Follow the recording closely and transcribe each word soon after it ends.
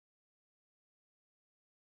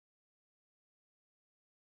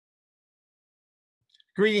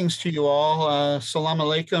Greetings to you all. Salam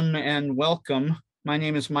alaikum and welcome. My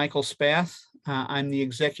name is Michael Spath. I'm the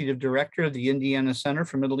Executive Director of the Indiana Center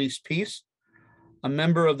for Middle East Peace, a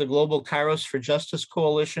member of the Global Kairos for Justice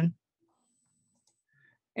Coalition,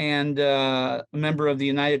 and a member of the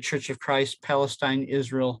United Church of Christ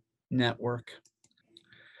Palestine-Israel Network.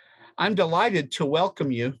 I'm delighted to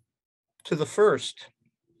welcome you to the first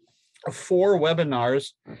of 4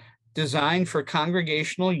 webinars designed for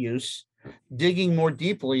congregational use, digging more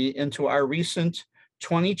deeply into our recent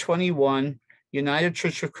 2021 United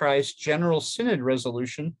Church of Christ General Synod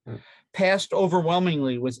resolution, passed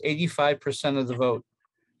overwhelmingly with 85% of the vote,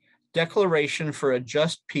 Declaration for a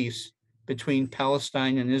Just Peace between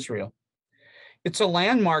Palestine and Israel. It's a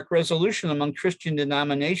landmark resolution among Christian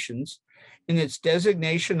denominations in its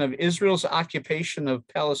designation of Israel's occupation of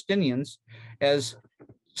Palestinians as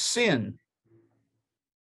sin,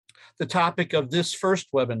 the topic of this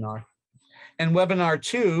first webinar. And webinar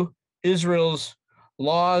 2, Israel's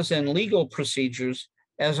laws and legal procedures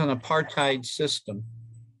as an apartheid system.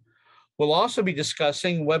 We'll also be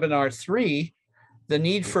discussing webinar 3, the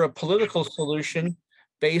need for a political solution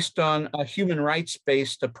based on a human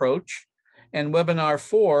rights-based approach, and webinar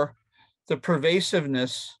 4, the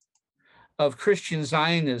pervasiveness of Christian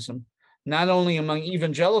Zionism, not only among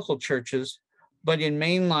evangelical churches, but in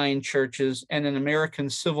mainline churches and in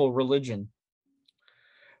American civil religion.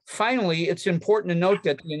 Finally, it's important to note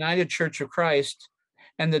that the United Church of Christ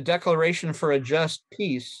and the Declaration for a Just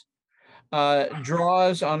Peace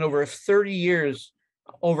draws on over 50 years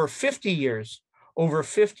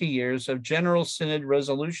of General Synod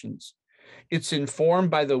resolutions. It's informed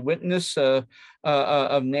by the witness of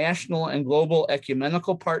national and global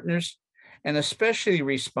ecumenical partners, and especially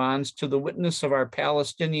responds to the witness of our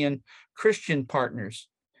Palestinian Christian partners,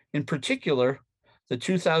 in particular, the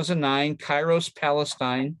 2009 Kairos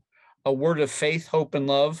Palestine, a word of faith, hope, and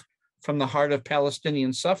love from the heart of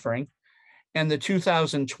Palestinian suffering, and the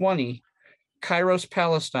 2020 Kairos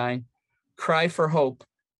Palestine, Cry for Hope,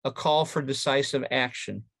 a call for decisive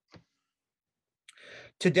action.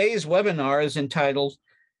 Today's webinar is entitled,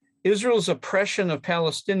 Israel's Oppression of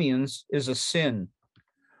Palestinians is a Sin,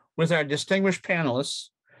 with our distinguished panelists,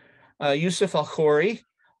 Yousef AIKhoury,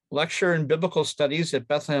 lecturer in biblical studies at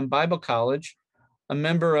Bethlehem Bible College, a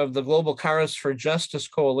member of the Global Kairos for Justice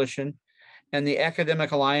Coalition and the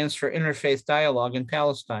Academic Alliance for Interfaith Dialogue in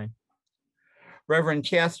Palestine. Reverend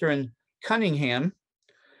Katherine Cunningham,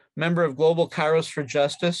 member of Global Kairos for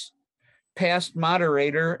Justice, past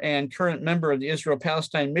moderator and current member of the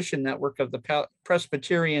Israel-Palestine Mission Network of the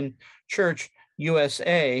Presbyterian Church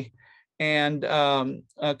USA, and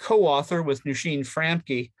a co-author with Nusheen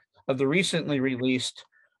Framke of the recently released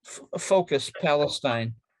Focus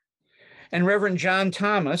Palestine. And Reverend John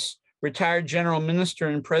Thomas, retired general minister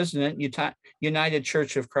and president, United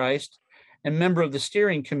Church of Christ, and member of the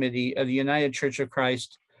steering committee of the United Church of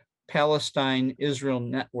Christ Palestine-Israel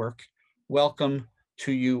Network. Welcome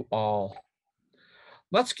to you all.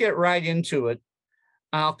 Let's get right into it.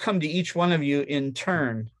 I'll come to each one of you in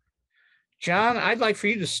turn. John, I'd like for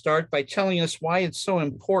you to start by telling us why it's so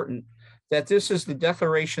important that this is the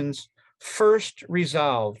Declaration's first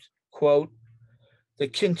resolved, quote, the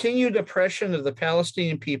continued oppression of the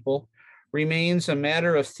Palestinian people remains a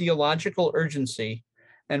matter of theological urgency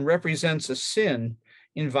and represents a sin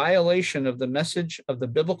in violation of the message of the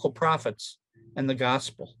biblical prophets and the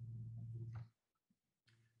gospel.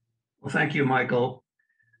 Well, thank you, Michael.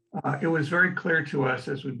 It was very clear to us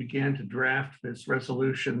as we began to draft this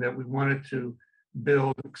resolution that we wanted to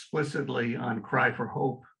build explicitly on Cry for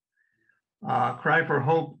Hope. Cry for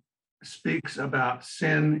Hope speaks about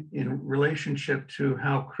sin in relationship to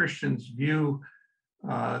how Christians view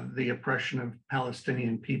the oppression of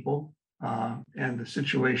Palestinian people and the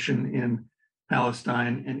situation in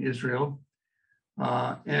Palestine and Israel.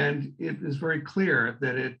 And it is very clear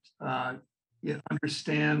that it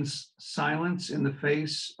understands silence in the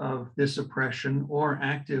face of this oppression or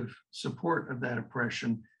active support of that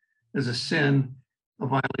oppression as a sin, a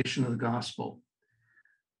violation of the gospel.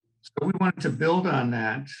 So we wanted to build on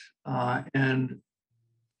that and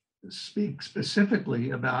speak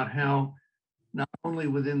specifically about how not only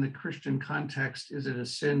within the Christian context is it a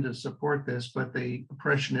sin to support this, but the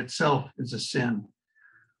oppression itself is a sin.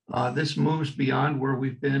 This moves beyond where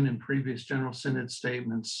we've been in previous General Synod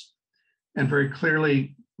statements and very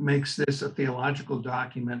clearly makes this a theological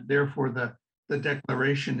document. Therefore, the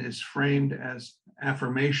declaration is framed as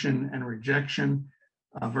affirmation and rejection,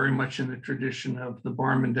 very much in the tradition of the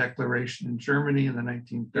Barmen Declaration in Germany in the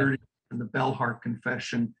 1930s and the Belhart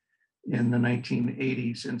Confession in the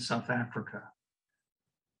 1980s in South Africa.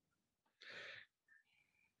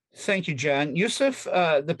 Thank you, John. Yousef,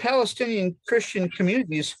 the Palestinian Christian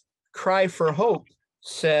community's cry for hope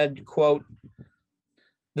said, quote,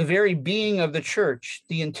 "The very being of the church,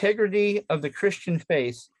 the integrity of the Christian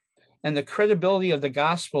faith, and the credibility of the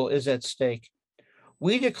gospel is at stake.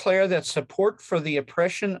 We declare that support for the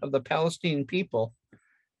oppression of the Palestinian people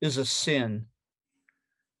is a sin."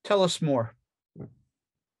 Tell us more.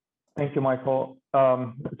 Thank you, Michael.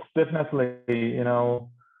 It's definitely,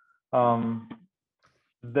 um,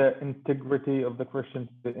 the integrity of the Christians,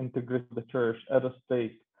 the integrity of the church at a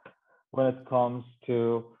stake when it comes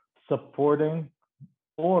to supporting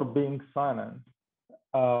or being silent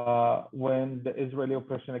when the Israeli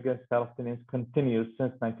oppression against Palestinians continues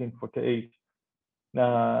since 1948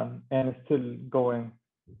 and is still going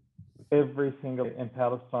every single day in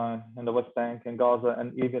Palestine, in the West Bank, in Gaza,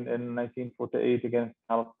 and even in 1948 against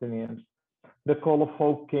Palestinians. The call of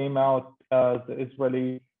hope came out as the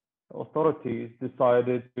Israeli authorities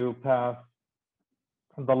decided to pass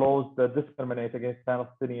the laws that discriminate against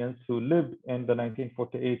Palestinians who live in the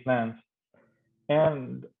 1948 lands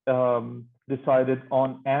and decided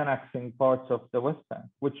on annexing parts of the West Bank,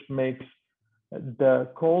 which makes the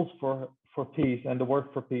calls for peace and the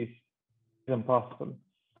work for peace impossible.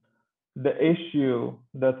 The issue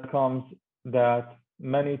that comes that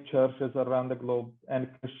many churches around the globe and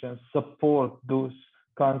Christians support those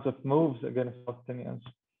kinds of moves against Palestinians,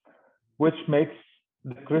 which makes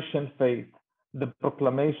the Christian faith, the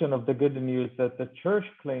proclamation of the good news that the church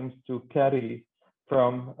claims to carry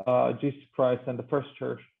from Jesus Christ and the first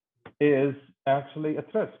church, is actually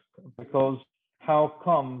at risk. Because how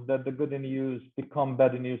come that the good news become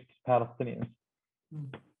bad news to Palestinians?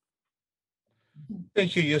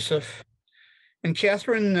 Thank you, Yousef. And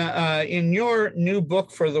Katherine, in your new book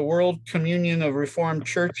for the World Communion of Reformed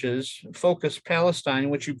Churches, Focus Palestine,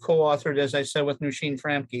 which you co-authored, as I said, with Nusheen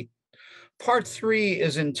Framke, part 3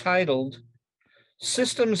 is entitled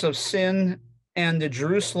Systems of Sin and the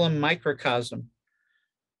Jerusalem Microcosm.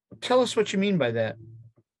 Tell us what you mean by that.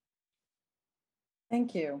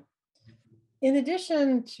 Thank you. In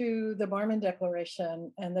addition to the Barmen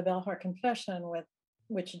Declaration and the Belhar Confession, with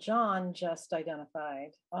which John just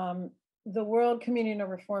identified, the World Communion of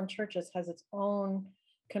Reformed Churches has its own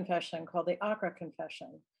confession called the AIKhoury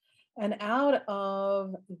Confession. And out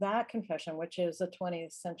of that confession, which is a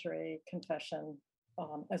 20th century confession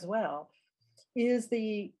as well, is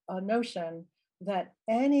the notion that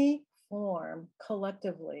any form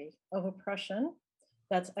collectively of oppression,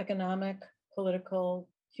 that's economic, political,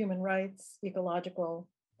 human rights, ecological,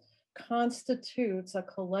 constitutes a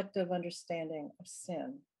collective understanding of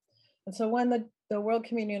sin. And so when the World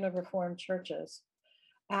Communion of Reformed Churches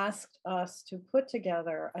asked us to put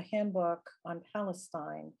together a handbook on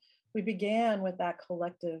Palestine, we began with that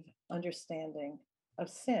collective understanding of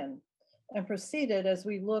sin and proceeded as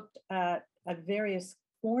we looked at various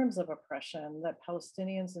forms of oppression that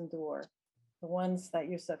Palestinians endure, the ones that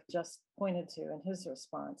Yousef just pointed to in his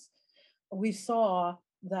response. We saw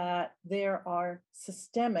that there are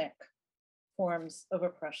systemic forms of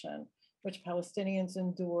oppression which Palestinians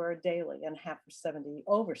endure daily and have for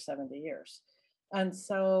over 70 years. And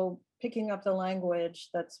so picking up the language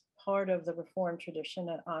that's part of the Reformed tradition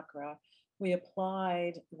at AIKhoury, we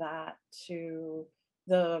applied that to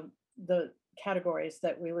the categories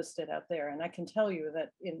that we listed out there. And I can tell you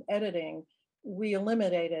that in editing, we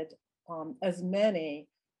eliminated as many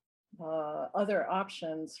other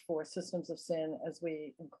options for systems of sin as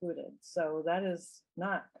we included. So that is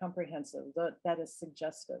not comprehensive, that is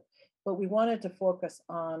suggestive. But we wanted to focus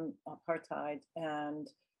on apartheid and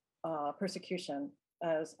persecution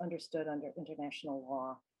as understood under international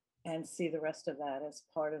law and see the rest of that as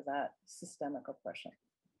part of that systemic oppression.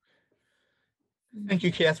 Thank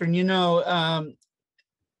you, Katherine. You know,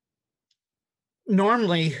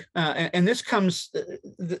 normally, and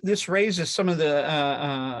this raises some of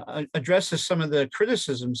the, addresses some of the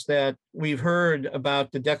criticisms that we've heard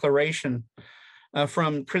about the declaration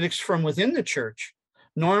from critics from within the church.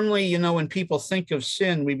 Normally, you know, when people think of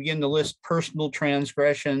sin, we begin to list personal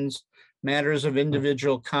transgressions, matters of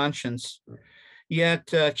individual conscience. Yet,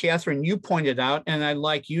 Katherine, you pointed out, and I'd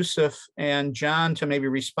like Yousef and John to maybe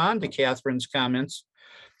respond to Katherine's comments,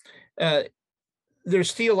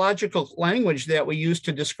 there's theological language that we use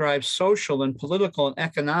to describe social and political and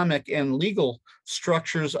economic and legal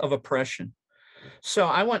structures of oppression. So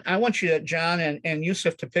I want you, John and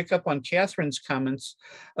Yousef, to pick up on Katherine's comments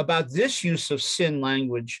about this use of sin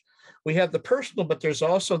language. We have the personal, but there's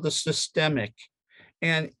also the systemic,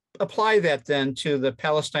 and apply that then to the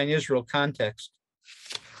Palestine-Israel context.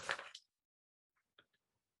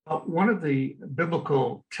 One of the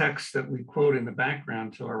biblical texts that we quote in the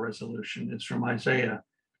background to our resolution is from Isaiah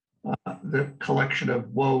the collection of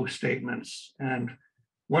woe statements. And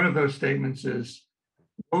one of those statements is,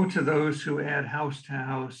 woe to those who add house to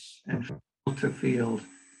house and field to field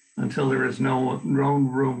until there is no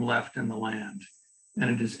room left in the land and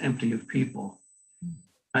it is empty of people.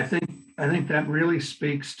 I think that really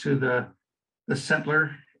speaks to the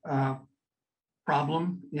settler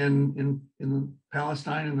problem in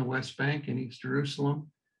Palestine, in the West Bank, in East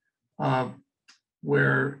Jerusalem,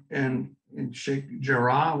 where in Sheikh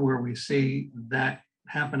Jarrah, where we see that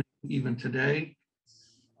happening even today.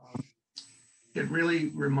 It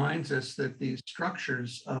really reminds us that these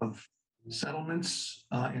structures of settlements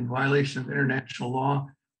in violation of international law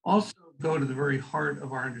also go to the very heart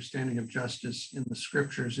of our understanding of justice in the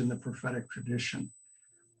scriptures, in the prophetic tradition.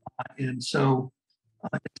 And so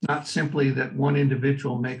it's not simply that one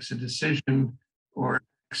individual makes a decision or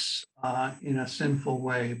acts in a sinful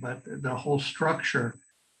way, but the whole structure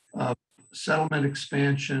of settlement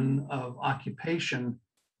expansion, of occupation,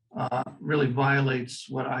 really violates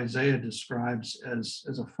what Isaiah describes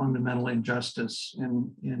as a fundamental injustice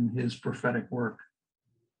in his prophetic work.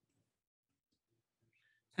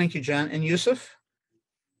 Thank you, John. And Yousef?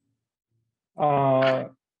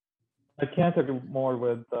 I can't agree more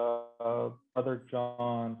with Brother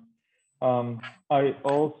John. I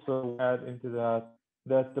also add into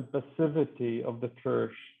that the passivity of the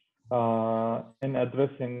church in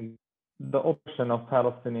addressing the oppression of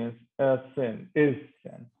Palestinians as sin is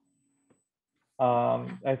sin.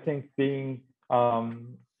 I think being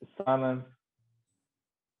silent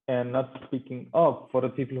and not speaking up for the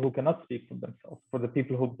people who cannot speak for themselves, for the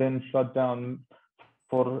people who've been shut down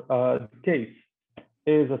for decades,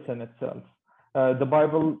 is a sin itself. The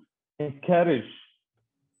Bible encourages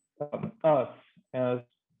us as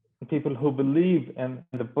people who believe in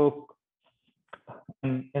the book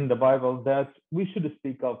and in the Bible that we should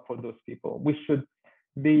speak up for those people. We should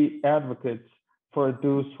be advocates for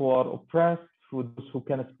those who are oppressed, for those who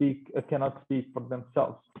cannot speak for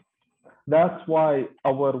themselves. That's why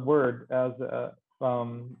our word as a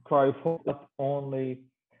cry of hope, not only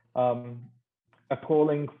a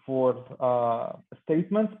calling for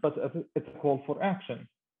statements, but it's a call for action,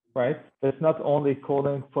 right? It's not only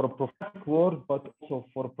calling for a prophetic word, but also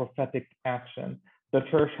for a prophetic action. The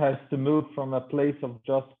church has to move from a place of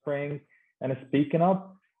just praying and speaking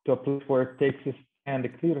up to a place where it takes a stand, a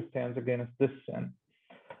clear stance against this sin.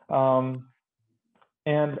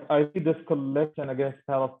 And I see this coalition against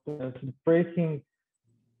Palestinians breaking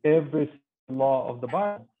every law of the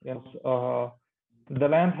Bible. The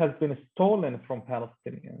land has been stolen from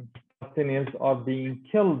Palestinians. Palestinians are being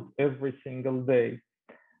killed every single day.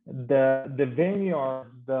 The vineyard,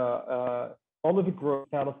 the olive grove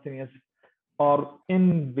Palestinians are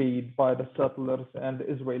invaded by the settlers and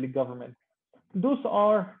the Israeli government. Those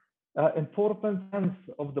are important ends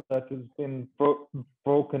of the that has been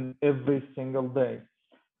broken every single day.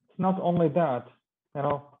 It's not only that,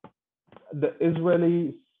 the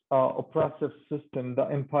Israeli oppressive system, the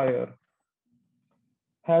empire,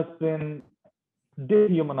 has been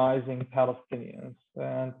dehumanizing Palestinians,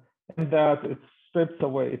 and that it strips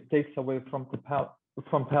away, it takes away from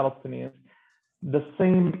Palestinians the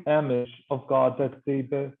same image of God that they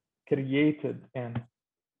created in.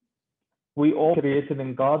 We all created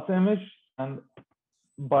in God's image, and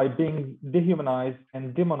by being dehumanized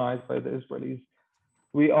and demonized by the Israelis,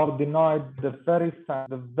 we are denied the very fact,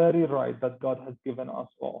 the very right that God has given us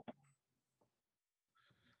all.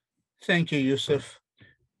 Thank you, Yousef.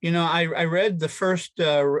 I read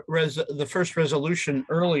the first resolution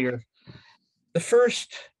earlier. The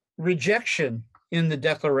first rejection in the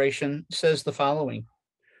declaration says the following: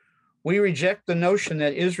 we reject the notion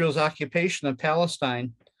that Israel's occupation of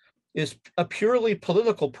Palestine is a purely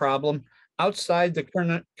political problem outside the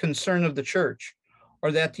current concern of the church,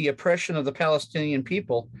 or that the oppression of the Palestinian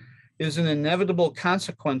people is an inevitable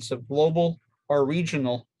consequence of global or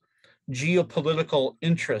regional geopolitical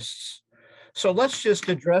interests. So let's just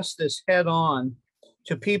address this head on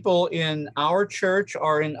to people in our church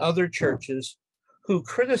or in other churches who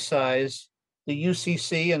criticize the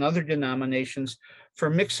UCC and other denominations for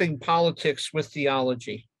mixing politics with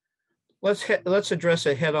theology. Let's address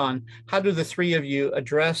it head on. How do the three of you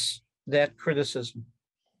address that criticism?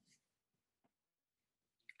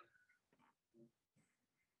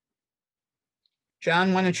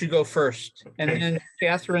 John, why don't you go first, and then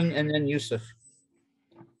Katherine, and then Yousef.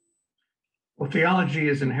 Well, theology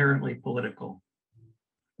is inherently political.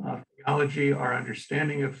 Theology, our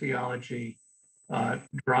understanding of theology,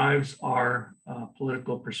 drives our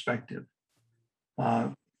political perspective.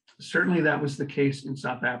 Certainly that was the case in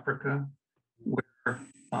South Africa, where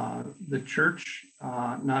the church,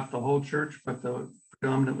 not the whole church, but the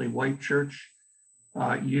predominantly white church,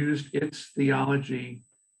 used its theology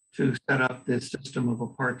to set up this system of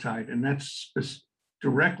apartheid. And that's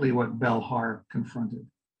directly what Bell-Har confronted,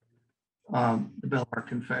 the Bell-Har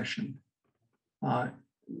Confession.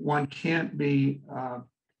 One can't be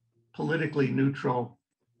politically neutral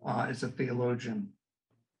as a theologian.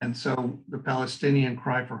 And so the Palestinian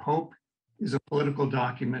Cry for Hope is a political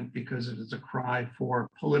document because it is a cry for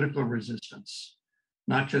political resistance,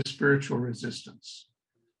 not just spiritual resistance.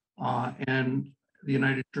 And the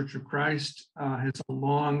United Church of Christ has a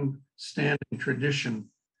long-standing tradition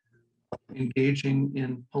of engaging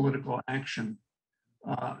in political action,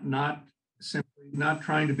 not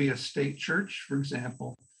trying to be a state church, for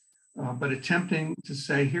example, but attempting to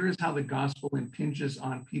say, here is how the gospel impinges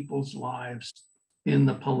on people's lives in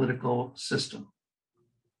the political system.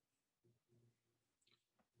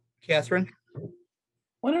 Katherine?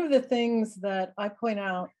 One of the things that I point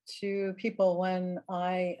out to people when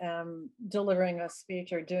I am delivering a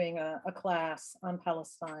speech or doing a class on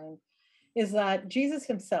Palestine is that Jesus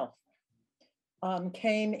himself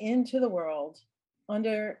came into the world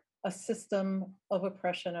under a system of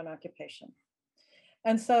oppression and occupation.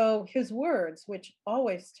 And so his words, which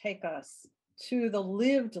always take us to the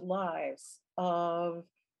lived lives of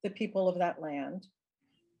the people of that land,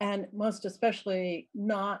 and most especially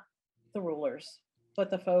not the rulers,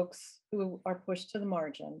 but the folks who are pushed to the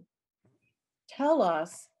margin, tell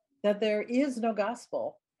us that there is no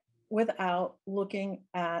gospel without looking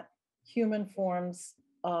at human forms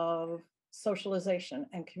of socialization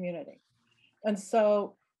and community. And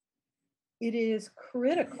so it is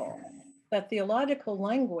critical that theological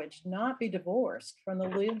language not be divorced from the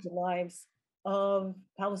lived lives of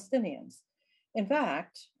Palestinians. In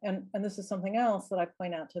fact, and this is something else that I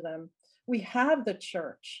point out to them, we have the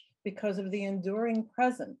church because of the enduring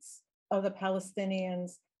presence of the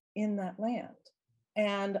Palestinians in that land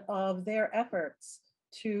and of their efforts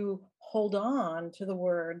to hold on to the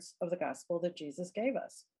words of the gospel that Jesus gave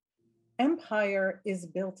us. Empire is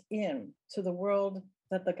built in to the world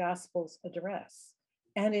that the gospels address.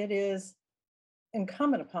 And it is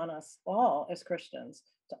incumbent upon us all as Christians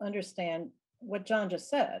to understand what John just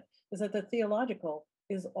said, is that the theological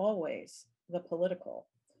is always the political.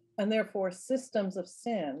 And therefore, systems of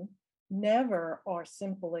sin never are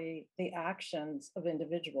simply the actions of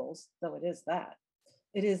individuals, though it is that.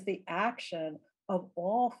 It is the action of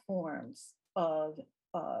all forms of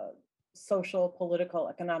social, political,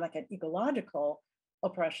 economic, and ecological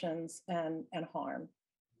oppressions and harm.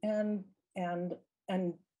 And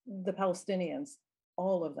the Palestinians,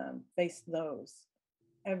 all of them, face those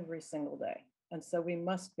every single day. And so we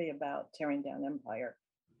must be about tearing down empire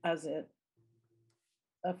as it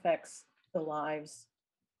affects the lives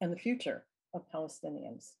and the future of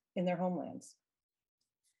Palestinians in their homelands.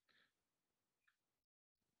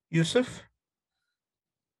 Yousef?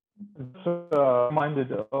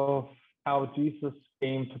 Reminded of how Jesus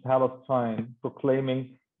came to Palestine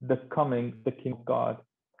proclaiming the King of God.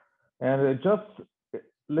 And just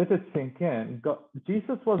let it sink in.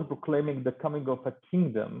 Jesus was proclaiming the coming of a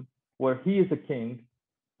kingdom where he is a king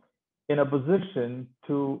in opposition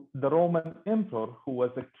to the Roman emperor who was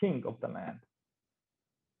a king of the land.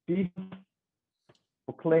 Jesus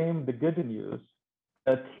proclaimed the good news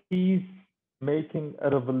that he's making a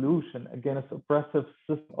revolution against oppressive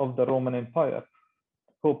system of the Roman Empire,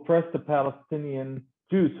 who oppressed the Palestinian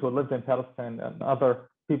Jews who lived in Palestine and other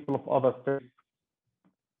people of other faiths.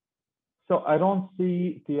 So I don't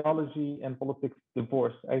see theology and politics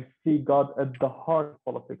divorced. I see God at the heart of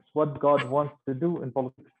politics. What God wants to do in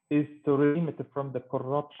politics is to redeem it from the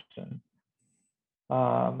corruption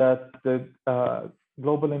that the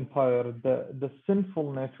global empire, the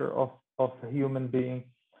sinful nature of a human being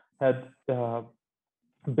had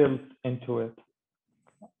built into it.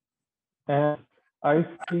 And I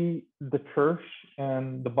see the church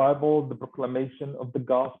and the Bible, the proclamation of the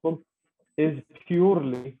gospel, is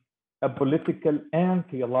purely a political and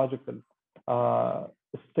theological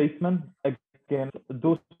statement against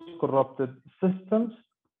those corrupted systems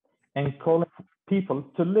and calling people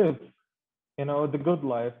to live, the good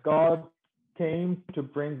life. God came to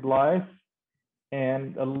bring life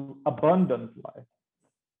and abundant life.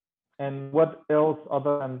 And what else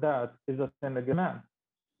other than that is a sin against man?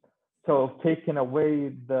 So taking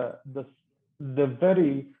away the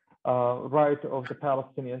very right of the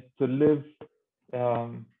Palestinians to live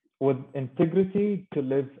with integrity, to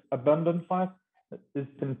live abundant life, has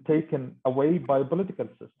been taken away by the political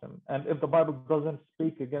system. And if the Bible doesn't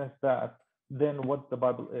speak against that, then what the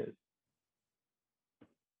Bible is.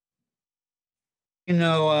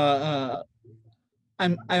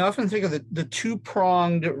 I often think of the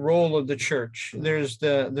two-pronged role of the church. There's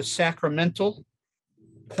the sacramental,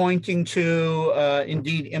 pointing to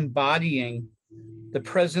indeed embodying the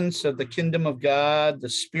presence of the kingdom of God, the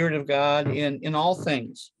Spirit of God in all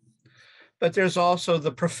things. But there's also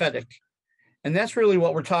the prophetic. And that's really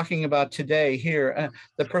what we're talking about today here.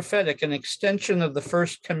 The prophetic, an extension of the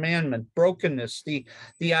first commandment, brokenness, the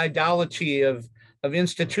idolatry of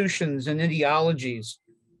institutions and ideologies,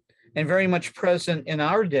 and very much present in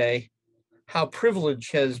our day, how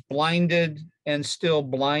privilege has blinded and still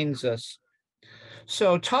blinds us.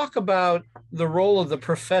 So talk about the role of the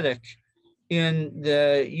prophetic in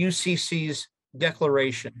the UCC's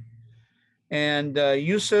declaration. And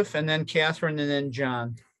Yousef, and then Katherine, and then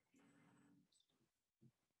John.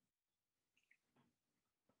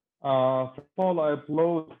 First of all, I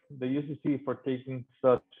applaud the UCC for taking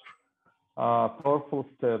such powerful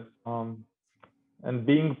step and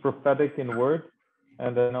being prophetic in word.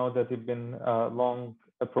 And I know that you've been long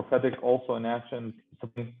prophetic also in action,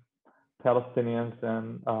 supporting Palestinians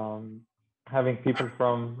and having people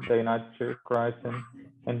from the United Church of Christ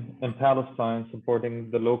and Palestine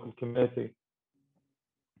supporting the local community.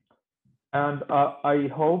 And I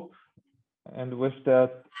hope and wish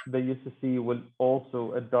that the UCC will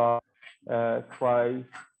also adopt cry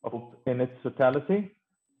of hope in its totality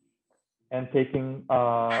and taking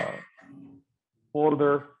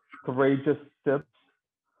further courageous steps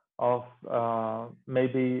of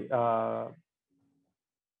maybe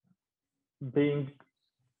being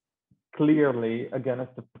clearly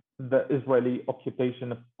against the Israeli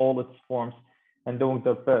occupation of all its forms and doing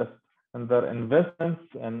their best and their investments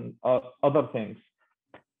and other things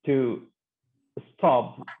to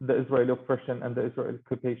stop the Israeli oppression and the Israeli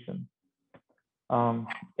occupation.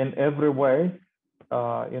 In every way,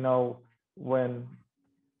 when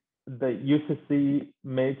the UCC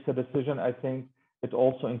makes a decision, I think it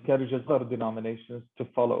also encourages other denominations to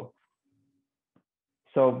follow.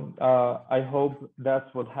 So I hope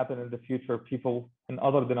that's what happen in the future. People in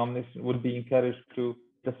other denominations will be encouraged to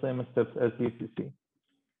the same steps as UCC.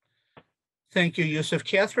 Thank you, Yousef.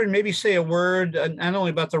 Katherine, maybe say a word not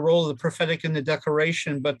only about the role of the prophetic in the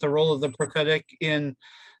declaration, but the role of the prophetic in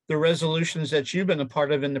the resolutions that you've been a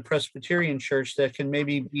part of in the Presbyterian Church that can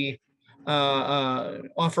maybe be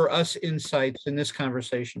offer us insights in this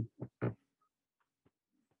conversation.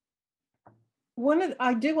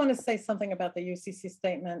 I do want to say something about the UCC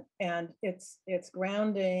statement and its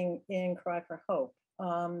grounding in Cry for Hope,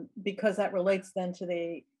 because that relates then to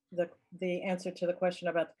the answer to the question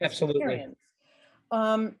about the Presbyterians.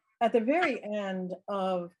 At the very end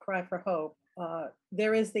of Cry for Hope,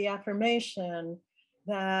 there is the affirmation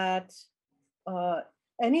that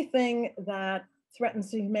anything that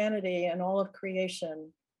threatens humanity and all of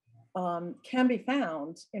creation can be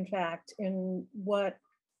found, in fact, in what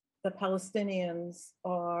the Palestinians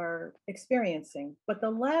are experiencing. But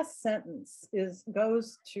the last sentence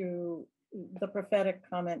goes to the prophetic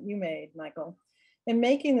comment you made, Michael. In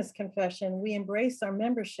making this confession, we embrace our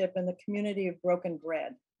membership in the community of broken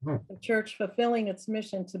bread, the church fulfilling its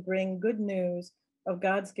mission to bring good news of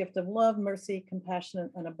God's gift of love, mercy,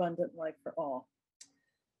 compassion, and abundant life for all.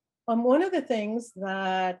 One of the things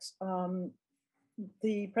that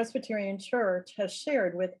the Presbyterian Church has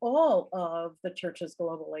shared with all of the churches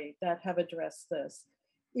globally that have addressed this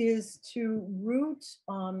is to root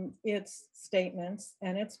its statements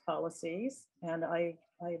and its policies. And I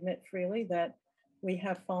admit freely that we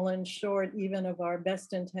have fallen short even of our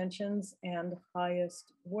best intentions and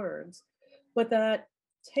highest words, but that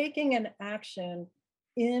taking an actions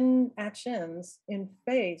in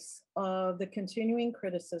face of the continuing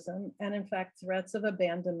criticism and in fact threats of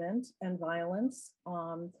abandonment and violence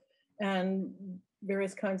and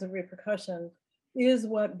various kinds of repercussion is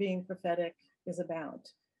what being prophetic is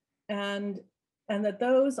about. And that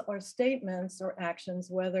those are statements or actions,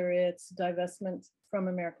 whether it's divestment from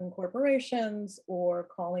American corporations or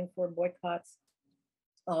calling for boycotts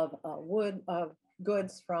of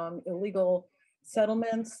goods from illegal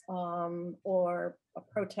settlements or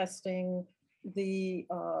protesting the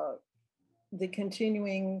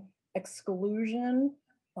continuing exclusion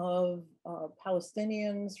of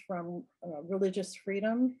Palestinians from religious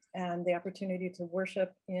freedom and the opportunity to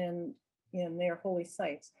worship in their holy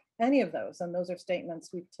sites. Any of those, and those are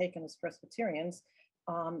statements we've taken as Presbyterians,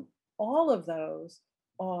 all of those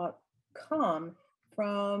come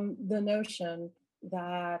from the notion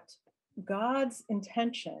that God's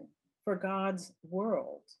intention for God's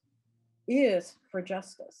world is for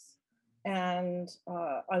justice. And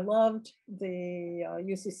I loved the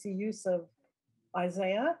UCC use of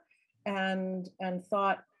Isaiah and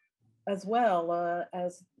thought as well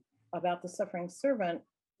as about the suffering servant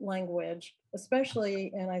language,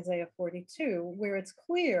 especially in Isaiah 42, where it's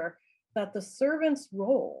clear that the servant's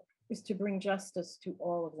role is to bring justice to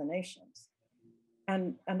all of the nations.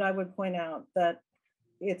 And I would point out that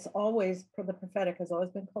it's always, the prophetic has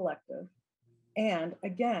always been collective. And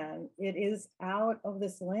again, it is out of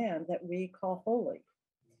this land that we call holy,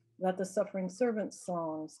 that the suffering servant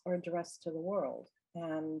songs are addressed to the world.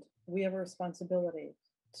 And we have a responsibility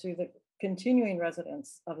to the continuing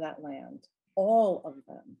residents of that land, all of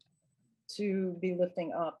them, to be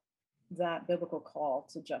lifting up that biblical call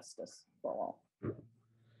to justice for all.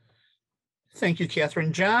 Thank you,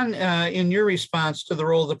 Katherine. John, in your response to the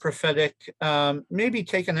role of the prophetic, maybe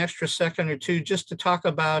take an extra second or two just to talk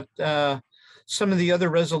about some of the other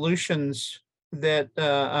resolutions that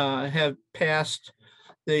have passed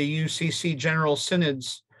the UCC General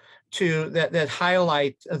Synods that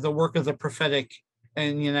highlight the work of the prophetic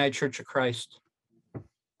in the United Church of Christ.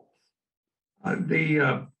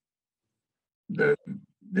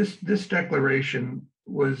 This declaration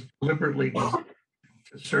was deliberately designed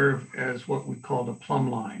to serve as what we call the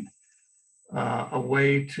plumb line, a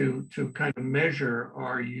way to kind of measure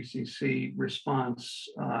our UCC response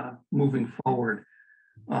moving forward.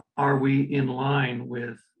 Are we in line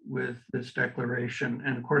with this declaration?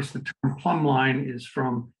 And of course, the term plumb line is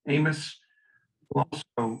from Amos, who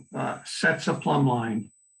also sets a plumb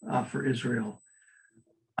line for Israel.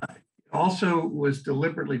 Also was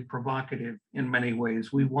deliberately provocative in many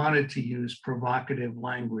ways. We wanted to use provocative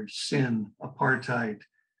language: sin, apartheid,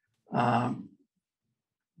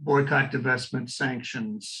 boycott, divestment,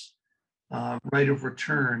 sanctions, right of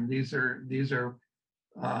return. These are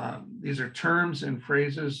terms and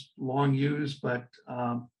phrases long used, but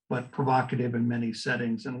provocative in many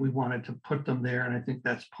settings, and we wanted to put them there. And I think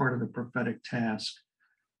that's part of the prophetic task.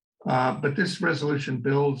 But this resolution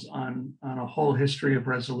builds on a whole history of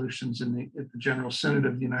resolutions at the General Synod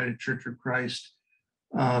of the United Church of Christ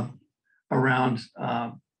around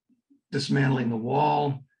dismantling the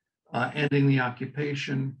wall, ending the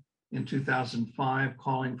occupation in 2005,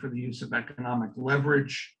 calling for the use of economic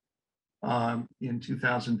leverage in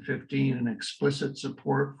 2015, and explicit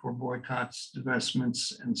support for boycotts,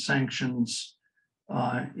 divestments, and sanctions.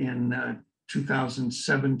 In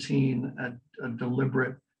 2017, a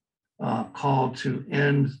deliberate call to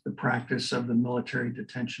end the practice of the military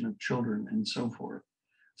detention of children and so forth.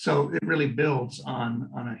 So it really builds on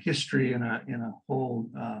a history and a whole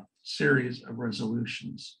series of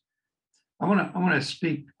resolutions. I want to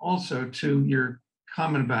speak also to your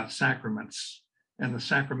comment about sacraments and the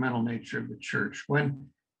sacramental nature of the church. When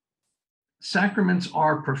sacraments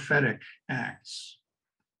are prophetic acts,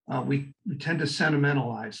 we tend to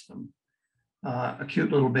sentimentalize them. A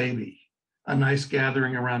cute little baby, a nice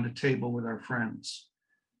gathering around a table with our friends.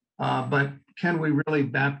 But can we really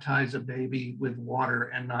baptize a baby with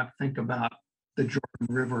water and not think about the Jordan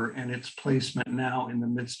River and its placement now in the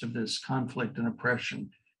midst of this conflict and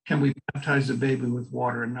oppression? Can we baptize a baby with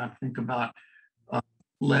water and not think about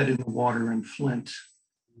lead in the water and flint?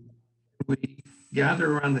 We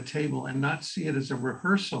gather around the table and not see it as a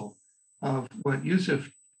rehearsal of what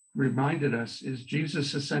Yousef reminded us is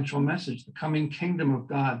Jesus' essential message, the coming kingdom of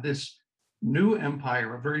God, this new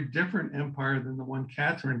empire, a very different empire than the one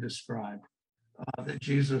Katherine described, that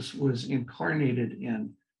Jesus was incarnated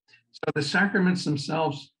in. So the sacraments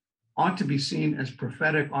themselves ought to be seen as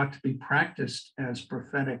prophetic, ought to be practiced as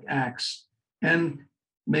prophetic acts, and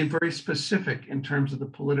made very specific in terms of the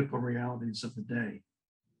political realities of the day.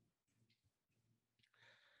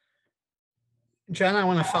 John, I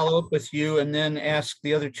want to follow up with you and then ask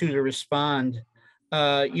the other two to respond.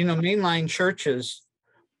 Mainline churches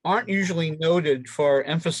aren't usually noted for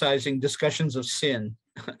emphasizing discussions of sin.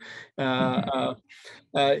 Yet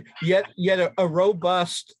a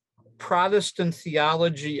robust Protestant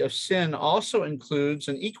theology of sin also includes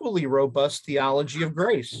an equally robust theology of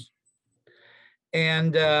grace.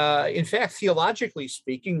 And in fact, theologically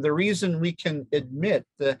speaking, the reason we can admit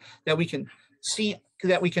that we can see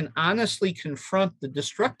that we can honestly confront the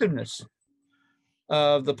destructiveness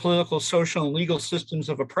of the political, social, and legal systems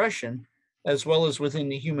of oppression, as well as within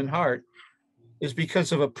the human heart, is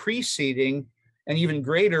because of a preceding and even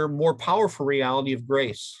greater, more powerful reality of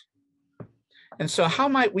grace. And so how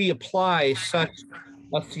might we apply such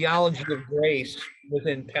a theology of grace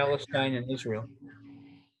within Palestine and Israel?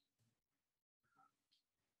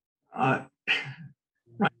 My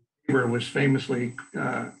neighbor was famously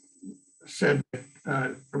said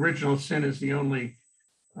that original sin is the only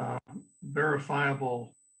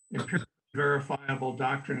verifiable, empirically verifiable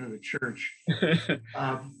doctrine of the church.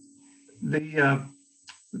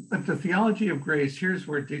 But the theology of grace, here's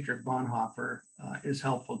where Dietrich Bonhoeffer is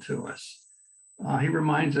helpful to us. He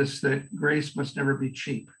reminds us that grace must never be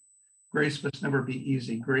cheap. Grace must never be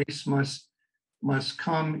easy. Grace must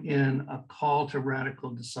come in a call to radical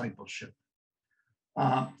discipleship.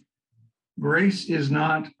 Grace is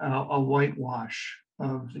not a whitewash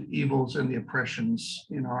of the evils and the oppressions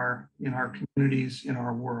in our communities, in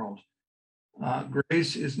our world.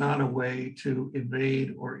 Grace is not a way to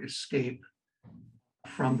evade or escape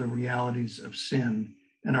from the realities of sin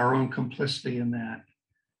and our own complicity in that.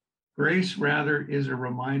 Grace, rather, is a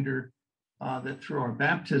reminder that through our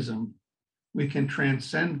baptism, we can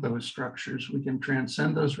transcend those structures, we can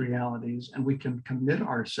transcend those realities, and we can commit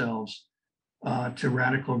ourselves to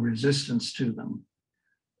radical resistance to them.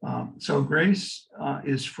 So grace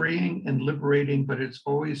is freeing and liberating, but it's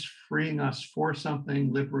always freeing us for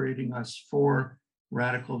something, liberating us for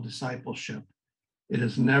radical discipleship. It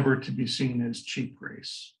is never to be seen as cheap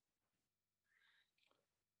grace.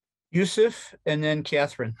 Yousef, and then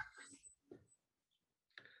Katherine.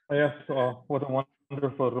 Yes, what a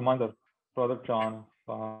wonderful reminder, Brother John.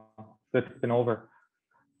 That's been over.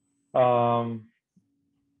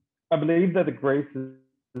 I believe that the grace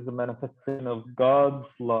is a manifestation of God's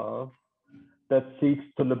love that seeks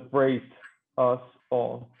to liberate us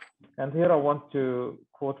all. And here I want to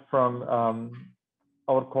quote from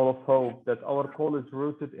our call of hope, that our call is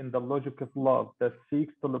rooted in the logic of love that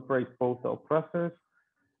seeks to liberate both the oppressors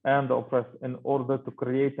and the oppressed in order to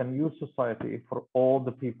create a new society for all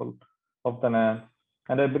the people of the land.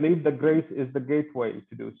 And I believe that grace is the gateway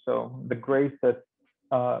to do so. The grace that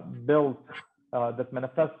built, that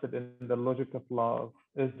manifested in the logic of love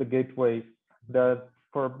is the gateway that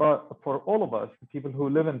for all of us, the people who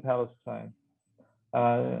live in Palestine,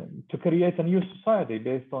 to create a new society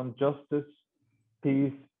based on justice,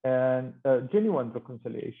 peace, and genuine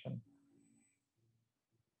reconciliation.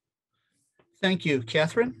 Thank you.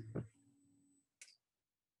 Katherine?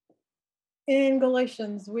 In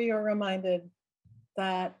Galatians, we are reminded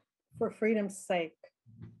that for freedom's sake,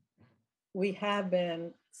 we have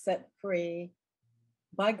been set free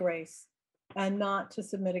by grace and not to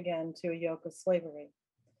submit again to a yoke of slavery.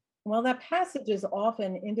 While that passage is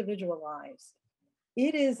often individualized,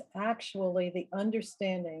 it is actually the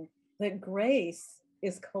understanding that grace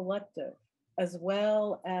is collective as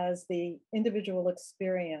well as the individual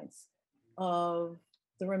experience of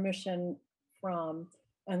the remission from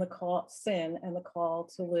and the call sin and the call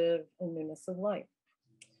to live in newness of life.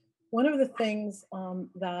 One of the things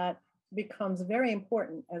that becomes very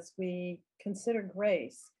important as we consider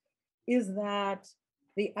grace is that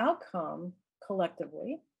the outcome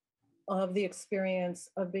collectively of the experience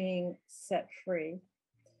of being set free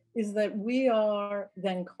is that we are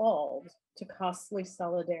then called to costly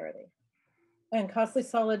solidarity. And costly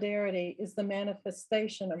solidarity is the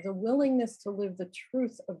manifestation of the willingness to live the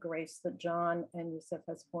truth of grace that John and Yousef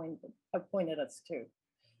have pointed us to,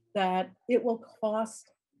 that it will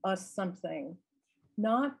cost us something,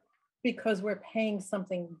 not because we're paying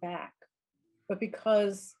something back, but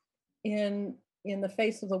because in the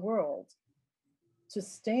face of the world, to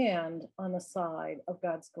stand on the side of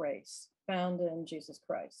God's grace found in Jesus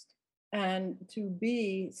Christ, and to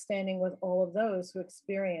be standing with all of those who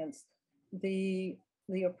experience the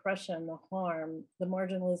oppression, the harm, the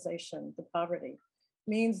marginalization, the poverty,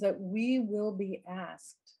 means that we will be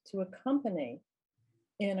asked to accompany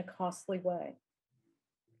in a costly way.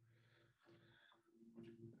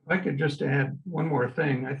 If I could just add one more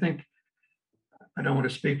thing. I think, I don't want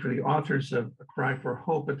to speak for the authors of A Cry for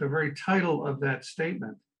Hope, but the very title of that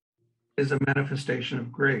statement is a manifestation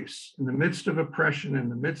of grace. In the midst of oppression, in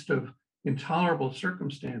the midst of intolerable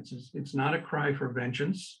circumstances, it's not a cry for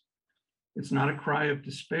vengeance. It's not a cry of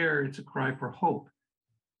despair, it's a cry for hope.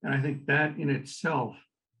 And I think that in itself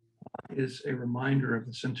is a reminder of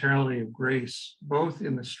the centrality of grace, both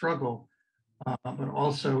in the struggle, but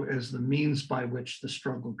also as the means by which the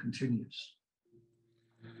struggle continues.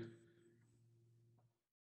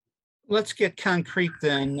 Let's get concrete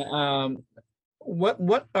then.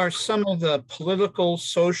 What are some of the political,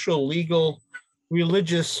 social, legal,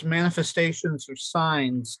 religious manifestations or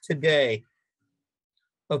signs today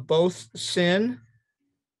of both sin?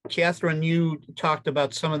 Katherine, you talked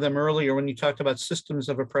about some of them earlier when you talked about systems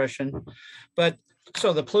of oppression. But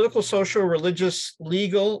so the political, social, religious,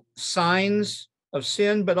 legal signs of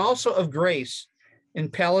sin, but also of grace in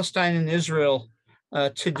Palestine and Israel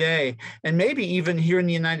today, and maybe even here in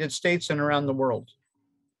the United States and around the world.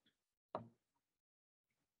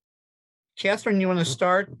 Katherine, you want to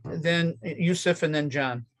start? Then Yousef, and then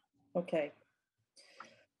John. Okay.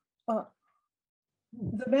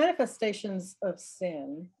 The manifestations of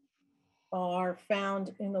sin are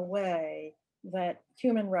found in the way that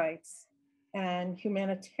human rights and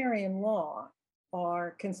humanitarian law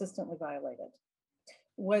are consistently violated.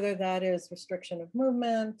 Whether that is restriction of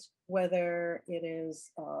movement, whether it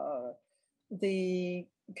is the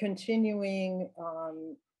continuing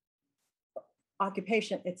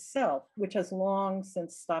occupation itself, which has long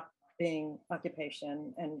since stopped being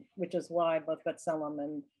occupation, and which is why both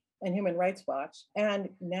B'Tselem and Human Rights Watch, and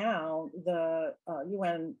now the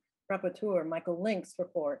UN rapporteur, Michael Link's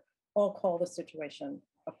report, all call the situation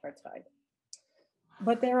apartheid.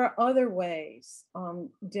 But there are other ways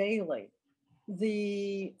daily.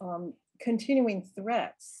 The continuing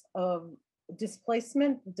threats of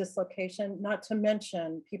displacement, dislocation, not to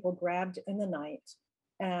mention people grabbed in the night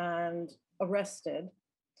and arrested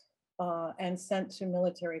and sent to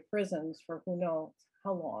military prisons for who knows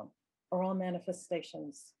how long, are all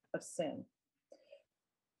manifestations of sin.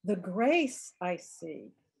 The grace I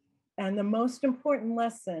see, and the most important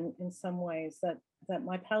lesson in some ways that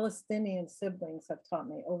my Palestinian siblings have taught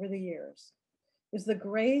me over the years, is the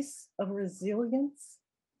grace of resilience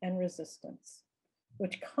and resistance,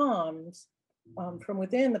 which comes from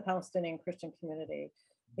within the Palestinian Christian community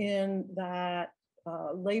in that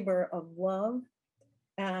labor of love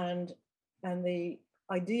and the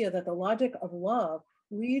idea that the logic of love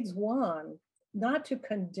leads one not to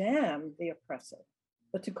condemn the oppressor,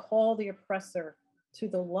 but to call the oppressor to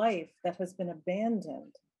the life that has been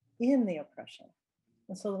abandoned in the oppression.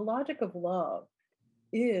 And so the logic of love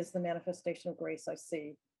is the manifestation of grace I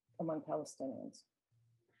see among Palestinians.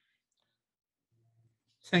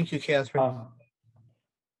 Thank you, Katherine.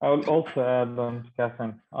 I will also add on,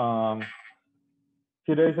 Katherine. A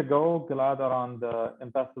few days ago, Gilad Aran, the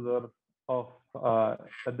ambassador of the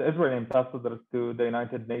Israeli ambassador to the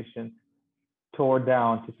United Nations, tore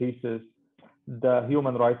down to pieces the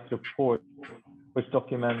human rights report, which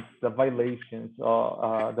documents the violations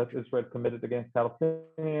that Israel committed against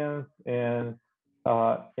Palestinians in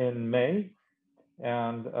May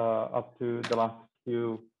and up to the last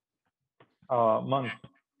few months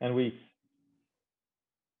and weeks.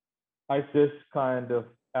 This kind of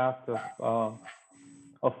act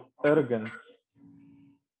of arrogance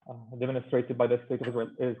demonstrated by the state of Israel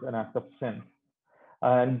is an act of sin.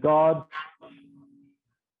 And God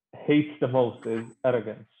hates the most is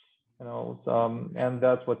arrogance, and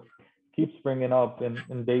that's what keeps bringing up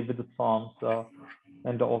in David's Psalms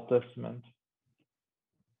and the Old Testament.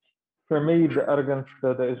 For me, the arrogance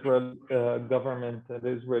that the Israel government, the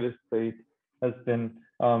Israeli state has been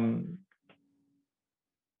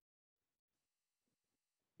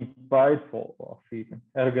prideful of, even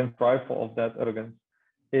arrogant, prideful of that arrogance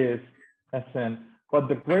is a sin. But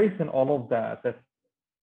the grace in all of that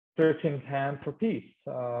stretching hand for peace.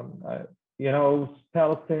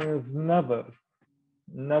 Palestinians never.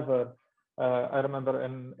 I remember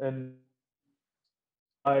in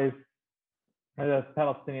as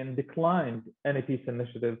Palestinian declined any peace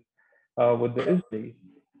initiative with the Israelis.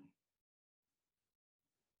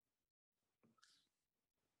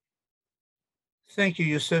 Thank you,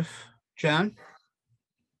 Yousef. John?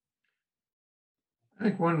 I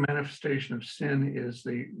think one manifestation of sin is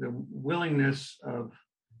the willingness of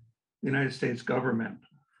the United States government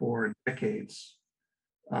for decades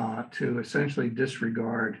to essentially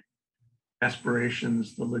disregard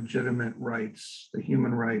aspirations, the legitimate rights, the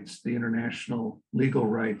human rights, the international legal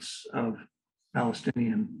rights of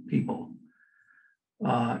Palestinian people.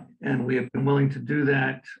 And we have been willing to do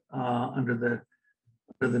that under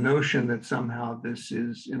the notion that somehow this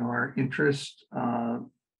is in our interest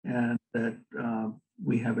and that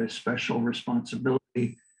we have a special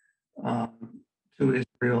responsibility to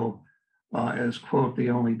Israel as, quote, the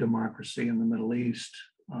only democracy in the Middle East,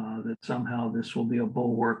 that somehow this will be a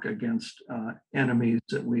bulwark against enemies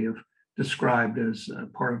that we have described as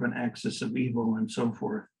part of an axis of evil and so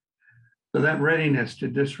forth. So that readiness to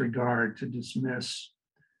disregard, to dismiss,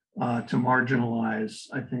 to marginalize,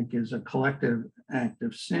 I think is a collective act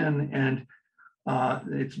of sin. And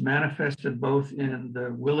it's manifested both in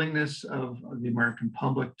the willingness of the American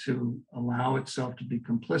public to allow itself to be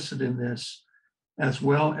complicit in this, as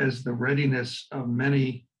well as the readiness of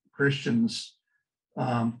many Christians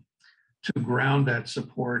to ground that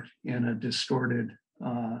support in a distorted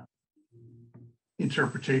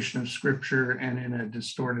interpretation of Scripture and in a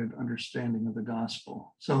distorted understanding of the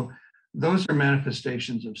gospel. So those are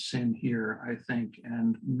manifestations of sin here, I think,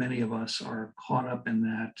 and many of us are caught up in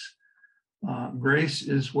that. Grace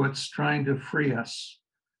is what's trying to free us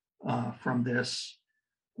from this.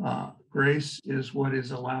 Grace is what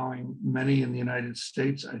is allowing many in the United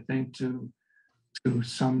States, I think, to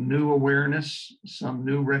some new awareness, some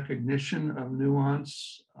new recognition of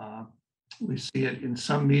nuance, We see it in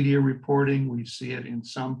some media reporting. We see it in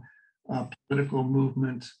some political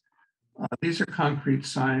movement. These are concrete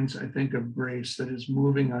signs, I think, of grace that is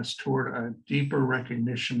moving us toward a deeper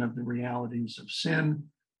recognition of the realities of sin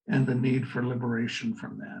and the need for liberation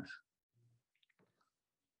from that.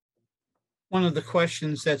 One of the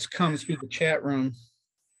questions that's come through the chat room,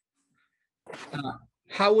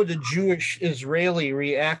 how would a Jewish Israeli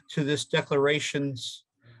react to this declaration's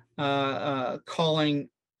calling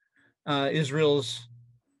Israel's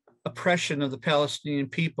oppression of the Palestinian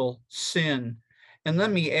people sin? And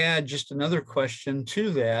let me add just another question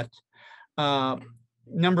to that.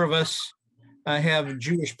 Number of us have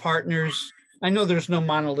Jewish partners. I know there's no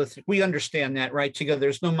monolithic, we understand that, right? Together,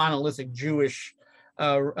 there's no monolithic Jewish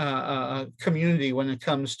community when it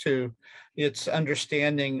comes to its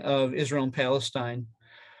understanding of Israel and Palestine.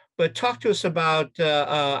 But talk to us about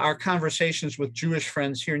our conversations with Jewish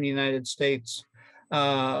friends here in the United States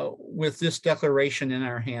with this declaration in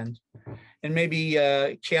our hand. And maybe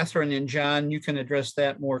Katherine and John, you can address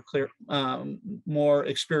that more more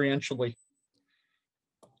experientially.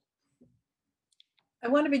 I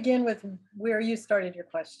want to begin with where you started your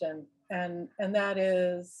question, and that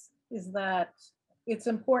is that it's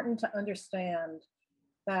important to understand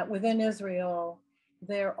that within Israel,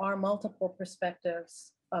 there are multiple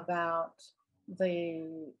perspectives about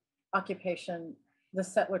the occupation, the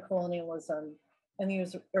settler colonialism, and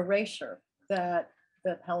the erasure that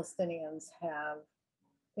the Palestinians have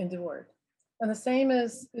endured. And the same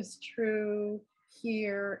is true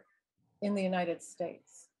here in the United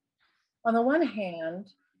States. On the one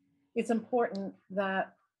hand, it's important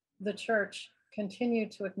that the church continue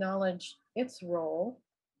to acknowledge its role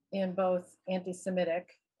in both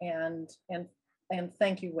anti-Semitic and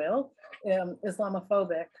thank you, Will,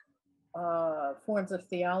 Islamophobic forms of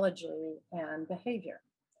theology and behavior.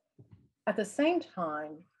 At the same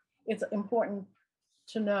time, it's important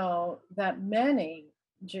to know that many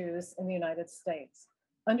Jews in the United States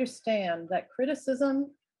understand that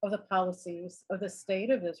criticism of the policies of the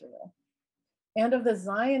state of Israel and of the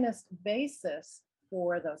Zionist basis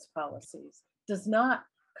for those policies does not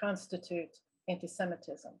constitute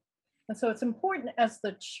anti-Semitism. And so it's important as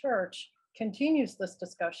the church continues this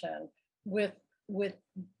discussion with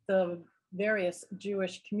the various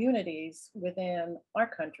Jewish communities within our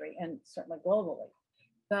country and certainly globally,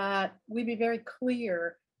 that we be very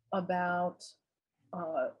clear about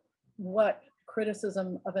what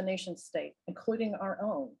criticism of a nation state, including our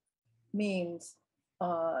own, means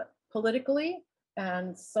politically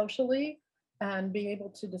and socially, and be able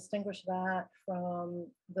to distinguish that from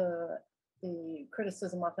the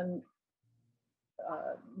criticism often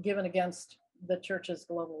given against the churches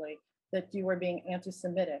globally, that you are being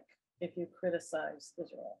anti-Semitic if you criticize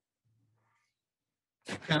Israel.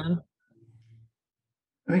 John?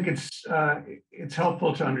 I think it's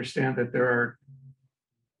helpful to understand that there are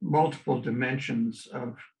multiple dimensions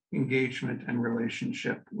of engagement and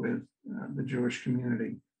relationship with the Jewish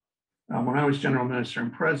community. When I was general minister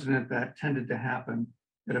and president, that tended to happen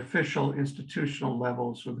at official institutional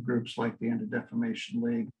levels with groups like the Anti-Defamation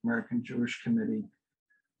League, American Jewish Committee,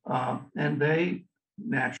 and they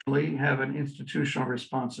naturally have an institutional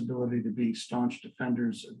responsibility to be staunch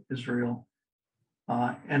defenders of Israel.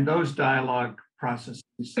 And those dialogue processes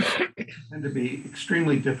tend to be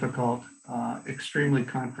extremely difficult, extremely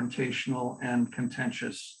confrontational and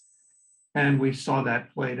contentious. And we saw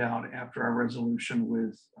that played out after our resolution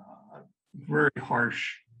with a very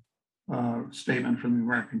harsh statement from the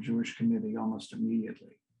American Jewish Committee almost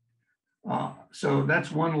immediately. So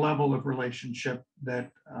that's one level of relationship that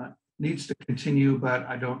needs to continue, but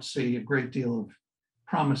I don't see a great deal of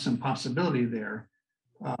promise and possibility there.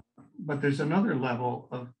 But there's another level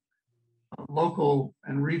of local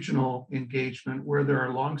and regional engagement where there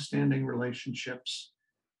are longstanding relationships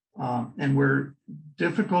and where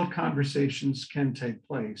difficult conversations can take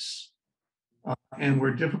place and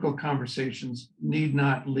where difficult conversations need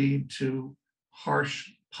not lead to harsh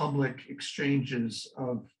public exchanges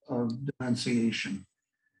of denunciation.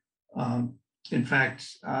 In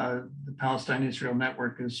fact, the Palestine-Israel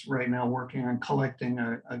Network is right now working on collecting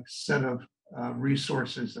a set of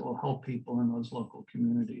resources that will help people in those local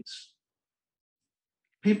communities.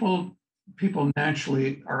 People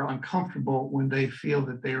naturally are uncomfortable when they feel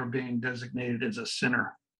that they are being designated as a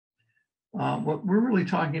sinner. What we're really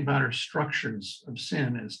talking about are structures of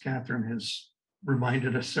sin, as Katherine has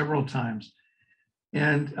reminded us several times,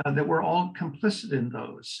 and that we're all complicit in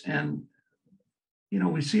those. And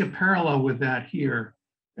we see a parallel with that here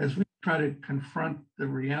as we try to confront the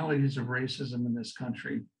realities of racism in this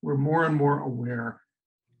country. We're more and more aware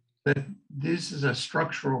that this is a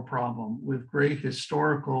structural problem with great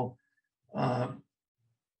historical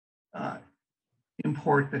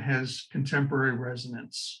import that has contemporary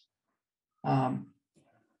resonance. And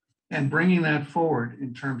bringing that forward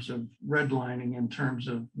in terms of redlining, in terms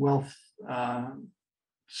of wealth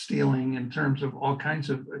stealing, in terms of all kinds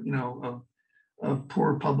of, of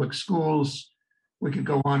poor public schools. We could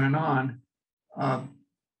go on and on.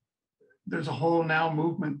 There's a whole now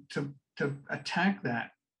movement to attack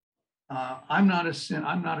that. I'm not a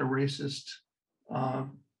racist.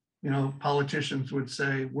 Politicians would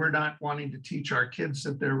say, we're not wanting to teach our kids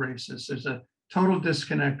that they're racist. There's a total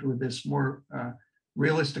disconnect with this more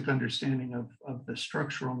realistic understanding of the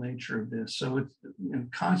structural nature of this. So it's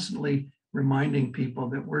constantly reminding people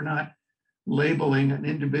that we're not labeling an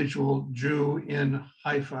individual Jew in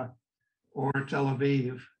Haifa or Tel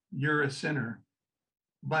Aviv, you're a sinner,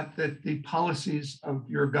 but that the policies of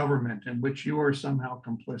your government in which you are somehow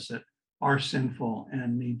complicit are sinful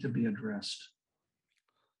and need to be addressed.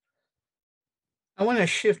 I want to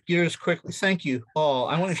shift gears quickly. Thank you all.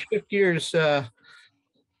 I want to shift gears. The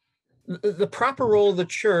proper role of the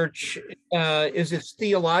church is its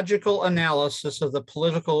theological analysis of the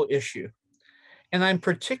political issue. And I'm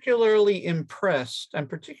particularly impressed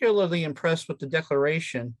with the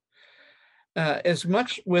declaration, as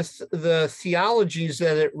much with the theologies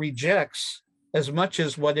that it rejects as much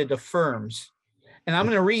as what it affirms. And I'm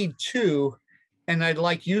going to read two, and I'd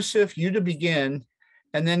like Yousef, you to begin,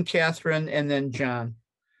 and then Katherine, and then John.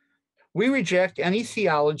 We reject any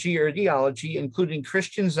theology or ideology, including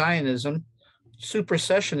Christian Zionism,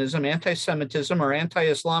 supersessionism, anti-Semitism, or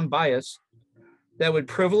anti-Islam bias that would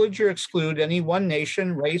privilege or exclude any one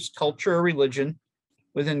nation, race, culture, or religion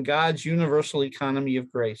within God's universal economy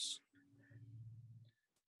of grace.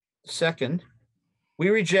 Second, we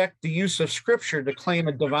reject the use of scripture to claim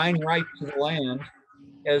a divine right to the land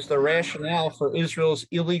as the rationale for Israel's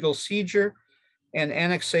illegal seizure and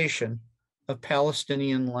annexation of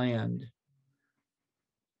Palestinian land.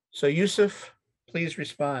 So Yousef, please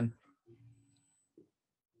respond.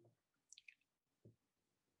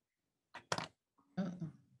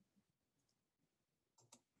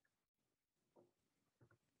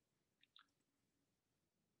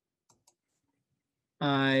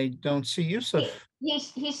 I don't see Yousef.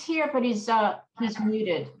 He's here, but he's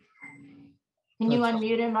muted. Can you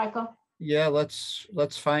unmute him, Michael? Yeah, let's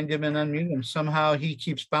find him and unmute him. Somehow he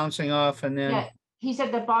keeps bouncing off, and then he's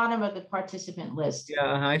at the bottom of the participant list.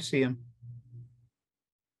 Yeah, I see him.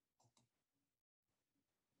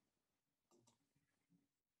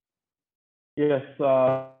 Yes,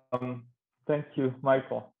 thank you,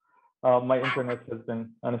 Michael. My internet has been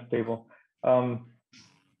unstable. I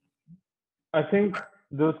think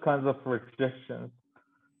those kinds of rejections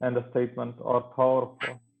and the statements are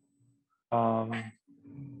powerful.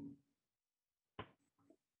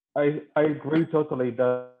 I agree totally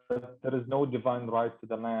that there is no divine right to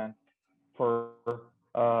the land for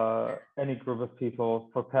any group of people,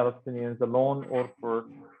 for Palestinians alone, or for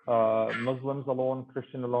Muslims alone,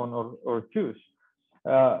 Christian alone, or Jews.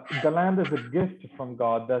 The land is a gift from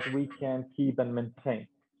God that we can keep and maintain,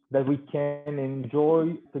 that we can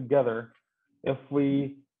enjoy together if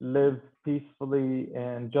we live peacefully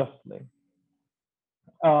and justly.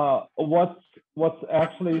 What's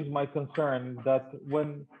actually is my concern that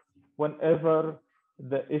whenever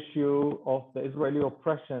the issue of the Israeli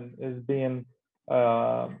oppression is being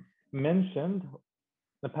mentioned,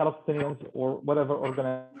 the Palestinians or whatever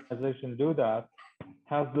organization do that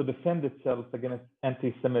has to defend itself against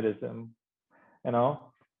anti-Semitism.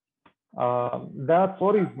 That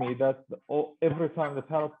worries me, that every time the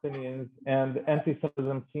Palestinians and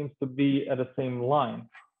anti-Semitism seems to be at the same line,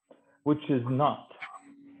 which is not.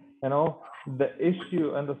 The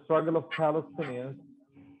issue and the struggle of Palestinians,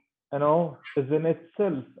 is in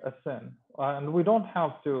itself a sin. And we don't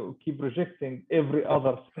have to keep rejecting every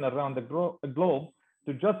other sin around the globe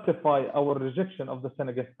to justify our rejection of the sin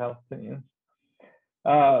against Palestinians.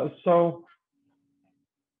 So,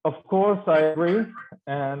 of course, I agree,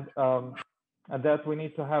 and that we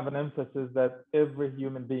need to have an emphasis that every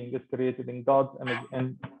human being is created in God's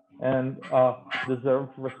image and deserves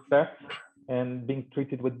respect and being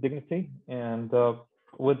treated with dignity and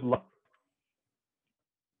with love,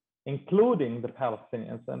 including the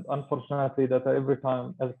Palestinians. And unfortunately, that every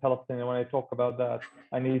time as a Palestinian, when I talk about that,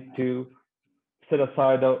 I need to set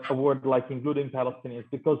aside a word like including Palestinians,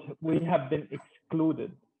 because we have been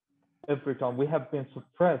excluded every time. We have been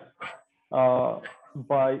suppressed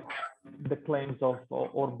by the claims of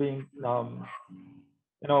or being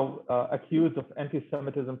accused of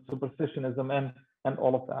anti-Semitism, supersessionism, and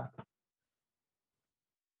all of that.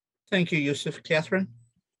 Thank you, Yousef. Katherine?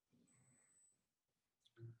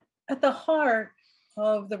 At the heart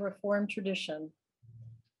of the Reformed tradition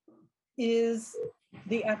is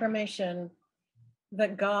the affirmation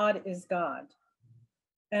that God is God,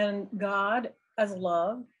 and God as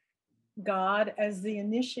love, God as the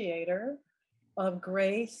initiator of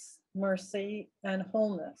grace, mercy, and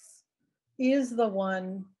wholeness, is the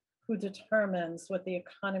one who determines what the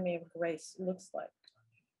economy of grace looks like.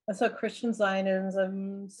 And so Christian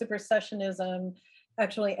Zionism, supersessionism,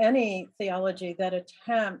 actually any theology that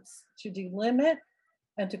attempts to delimit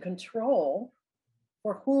and to control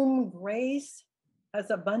for whom grace has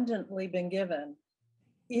abundantly been given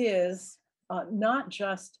is not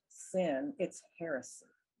just sin, it's heresy.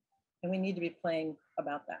 And we need to be plain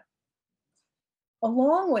about that.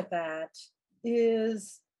 Along with that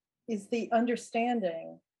is the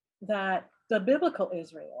understanding that the biblical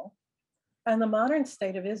Israel and the modern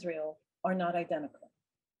state of Israel are not identical.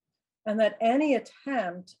 And that any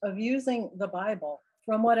attempt of using the Bible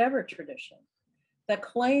from whatever tradition that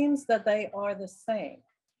claims that they are the same,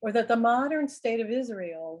 or that the modern state of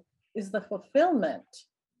Israel is the fulfillment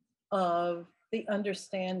of the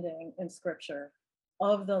understanding in Scripture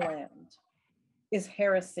of the land, is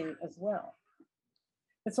heresy as well.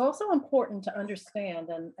 It's also important to understand,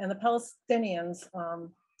 and the Palestinians,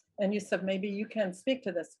 and Yousef, maybe you can speak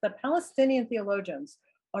to this, the Palestinian theologians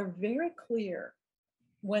are very clear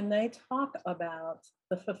when they talk about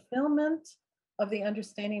the fulfillment of the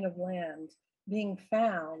understanding of land being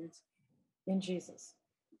found in Jesus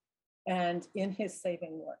and in his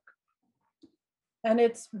saving work. And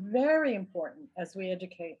it's very important as we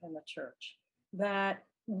educate in the church that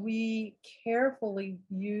we carefully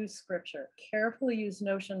use Scripture, carefully use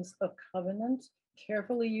notions of covenant,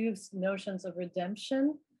 carefully use notions of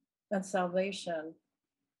redemption and salvation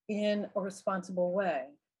in a responsible way,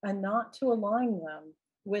 and not to align them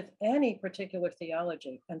with any particular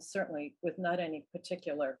theology, and certainly with not any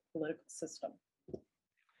particular political system.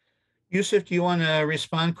 Yousef, do you want to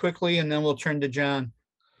respond quickly, and then we'll turn to John?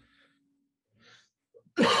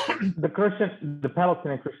 The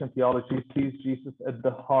Palestinian Christian theology sees Jesus at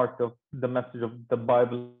the heart of the message of the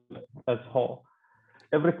Bible as whole.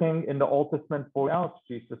 Everything in the Old Testament points out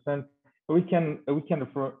Jesus, and we can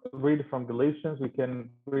read it from Galatians, we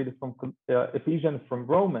can read it from Ephesians, from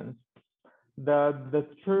Romans, that the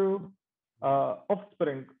true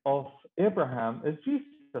offspring of Abraham is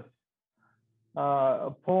Jesus.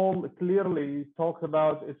 Paul clearly talks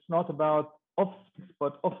about it's not about offspring,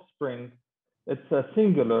 but offspring. It's a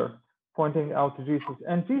singular, pointing out to Jesus.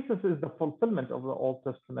 And Jesus is the fulfillment of the Old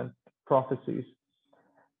Testament prophecies.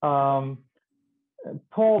 Paul,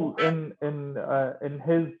 in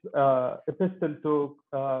his epistle to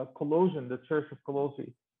Colossians, the Church of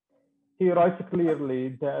Colossae, he writes clearly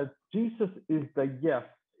that Jesus is the yes.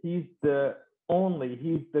 He's the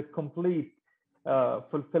complete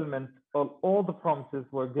fulfillment of all the promises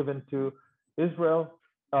were given to Israel,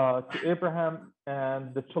 to Abraham,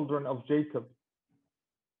 and the children of Jacob.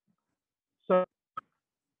 So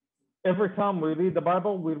every time we read the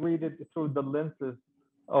Bible, we read it through the lenses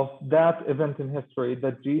of that event in history,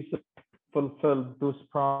 that Jesus fulfilled those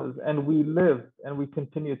promises, and we live and we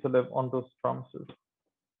continue to live on those promises.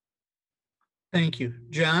 Thank you.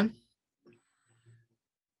 John?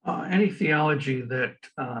 Any theology that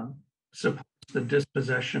supports the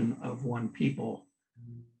dispossession of one people,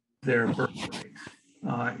 their birthright,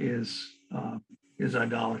 is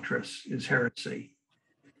idolatrous, is heresy.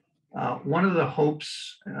 One of the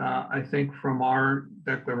hopes, I think, from our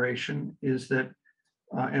declaration is that,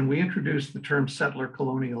 and we introduced the term settler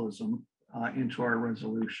colonialism into our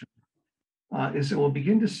resolution, is that we'll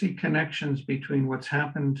begin to see connections between what's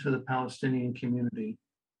happened to the Palestinian community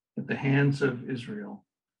at the hands of Israel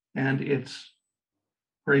and its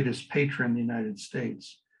greatest patron, the United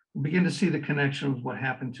States. We'll begin to see the connection with what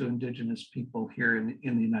happened to indigenous people here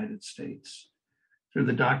in the United States through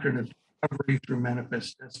the doctrine of discovery, through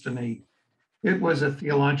manifest destiny. It was a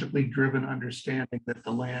theologically driven understanding that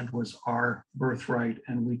the land was our birthright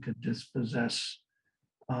and we could dispossess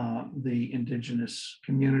the indigenous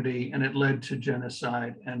community, and it led to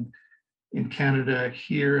genocide. And in Canada,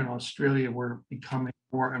 here in Australia, we're becoming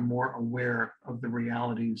more and more aware of the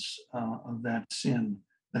realities of that sin,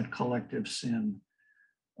 that collective sin.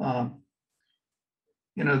 The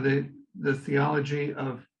theology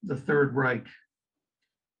of the Third Reich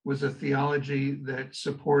was a theology that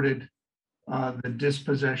supported the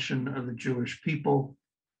dispossession of the Jewish people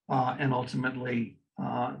and ultimately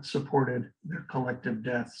supported their collective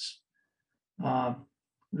deaths.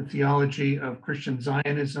 The theology of Christian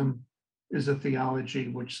Zionism is a theology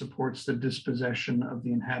which supports the dispossession of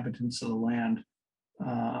the inhabitants of the land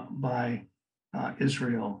by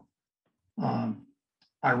Israel.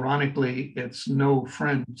 Ironically, it's no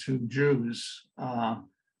friend to Jews,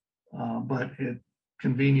 but it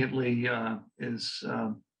conveniently is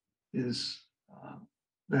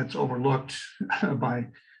that's overlooked by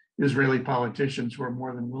Israeli politicians who are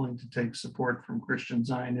more than willing to take support from Christian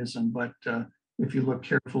Zionism. But if you look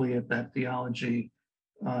carefully at that theology,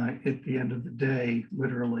 at the end of the day,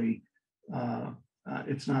 literally,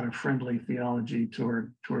 it's not a friendly theology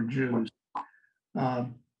toward Jews.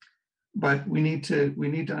 But we need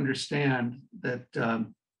to understand that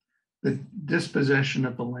the dispossession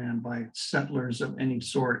of the land by settlers of any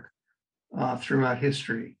sort throughout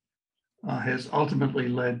history has ultimately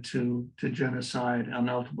led to genocide and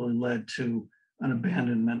ultimately led to an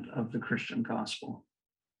abandonment of the Christian gospel.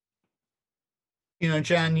 You know,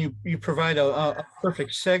 John, you provide a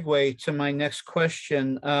perfect segue to my next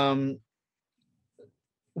question.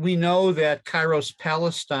 We know that Kairos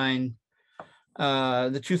Palestine,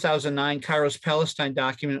 the 2009 Kairos Palestine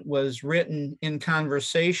document was written in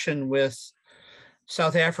conversation with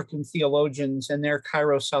South African theologians and their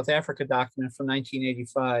Kairos South Africa document from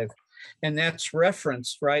 1985. And that's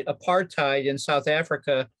referenced, right? Apartheid in South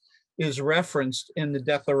Africa is referenced in the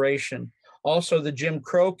declaration. Also, the Jim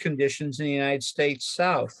Crow conditions in the United States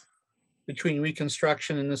South between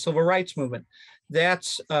Reconstruction and the Civil Rights Movement.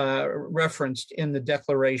 That's referenced in the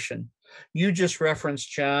declaration. You just referenced,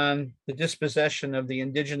 John, the dispossession of the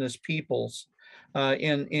indigenous peoples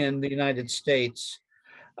in the United States.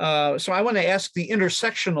 So I want to ask the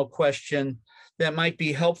intersectional question that might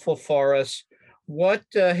be helpful for us. What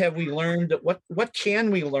have we learned? What can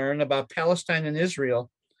we learn about Palestine and Israel,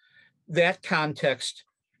 that context,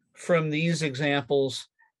 from these examples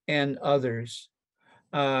and others?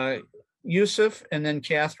 Yousef, and then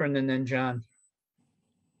Katherine, and then John.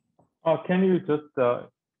 Can you just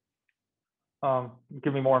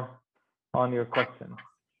give me more on your question?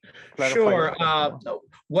 Sure.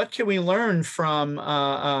 What can we learn from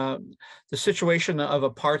the situation of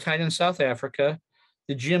apartheid in South Africa,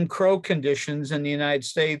 the Jim Crow conditions in the United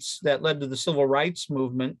States that led to the Civil Rights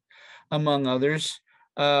Movement, among others,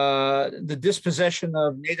 the dispossession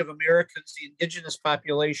of Native Americans, the indigenous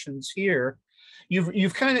populations here?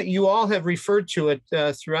 You all have referred to it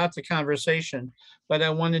throughout the conversation, but I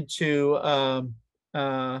wanted to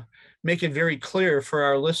make it very clear for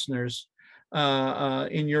our listeners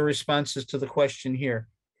in your responses to the question here.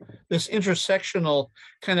 This intersectional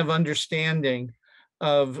kind of understanding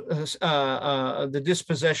of the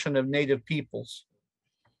dispossession of Native peoples.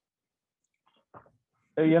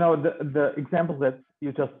 You know, the examples that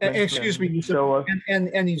you just mentioned, excuse me, show us,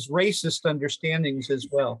 and these racist understandings as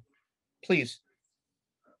well, please.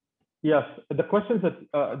 Yes, the questions that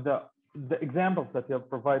the examples that you have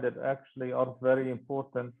provided actually are very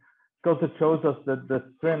important, because it shows us that the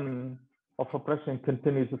sin of oppression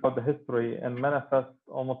continues throughout the history and manifests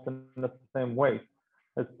almost in the same way.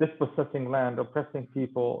 It's dispossessing land, oppressing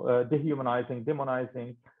people, dehumanizing,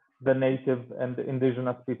 demonizing the native and the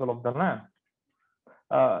indigenous people of the land.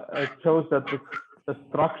 It shows that the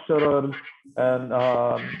structural and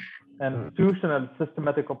institutional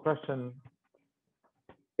systematic oppression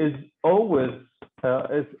is always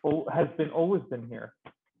has always been here,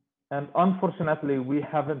 and unfortunately we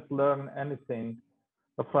haven't learned anything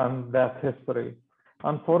from that history.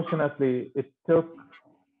 Unfortunately, it took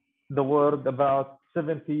the world about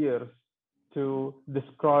 70 years to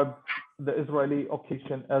describe the Israeli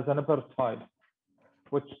occupation as an apartheid,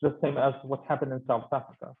 which is the same as what happened in South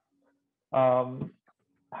Africa.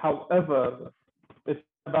 However, it's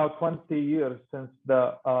about 20 years since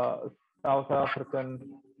the South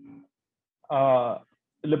African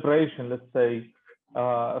liberation, let's say,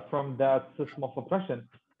 from that system of oppression.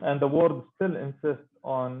 And the world still insists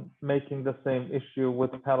on making the same issue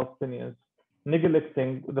with Palestinians,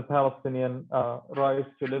 neglecting the Palestinian right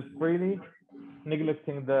to live freely,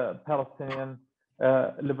 neglecting the Palestinian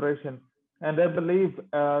liberation. And I believe,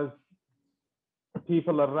 as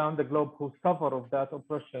people around the globe who suffer of that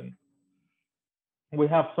oppression, we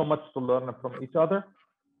have so much to learn from each other.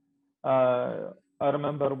 I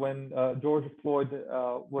remember when George Floyd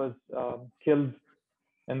was killed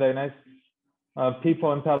in the United States,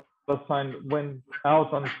 people in Palestine went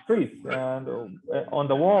out on the streets, and on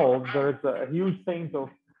the wall there is a huge paint of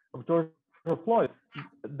George Floyd.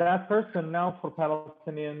 That person now for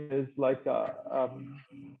Palestinians is like a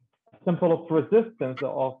symbol of resistance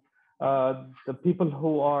of the people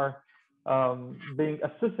who are being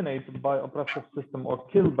assassinated by oppressive system or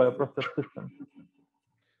killed by oppressive system.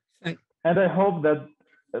 And I hope that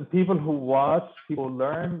people who watch, people who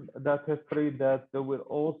learn that history, that they will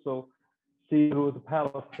also see through the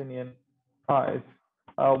Palestinian eyes.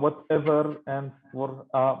 whatever and for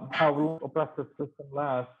how long oppressive system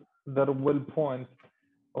lasts, there will point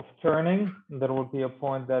of turning. There will be a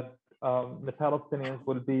point that the Palestinians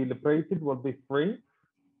will be liberated, will be free.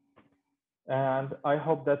 And I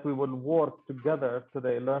hope that we will work together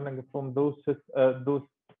today, learning from those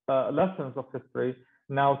lessons of history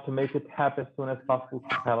now to make it happen as soon as possible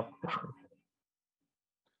for Palestinians.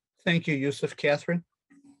 Thank you, Yousef. Katherine?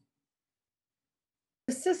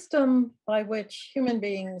 The system by which human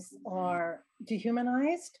beings are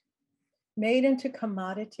dehumanized, made into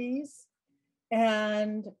commodities,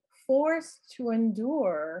 and forced to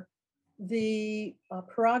endure the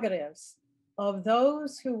prerogatives of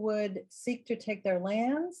those who would seek to take their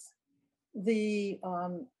lands, the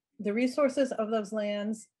resources of those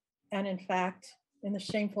lands, and in fact, in the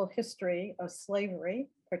shameful history of slavery,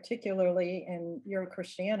 particularly in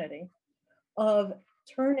Euro-Christianity, of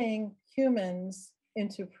turning humans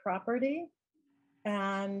into property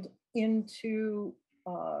and into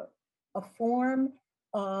a form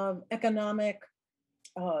of economic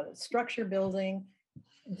structure building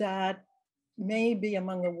that may be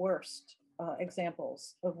among the worst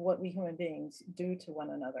examples of what we human beings do to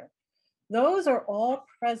one another. Those are all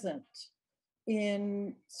present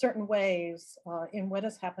in certain ways in what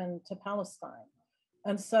has happened to Palestine.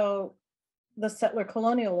 And so the settler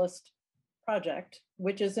colonialist project,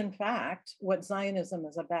 which is in fact what Zionism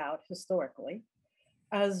is about historically,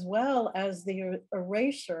 as well as the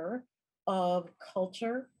erasure of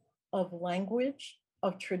culture, of language,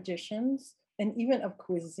 of traditions, and even of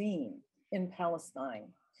cuisine in Palestine,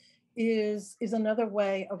 is another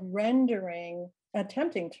way of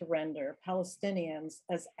attempting to render Palestinians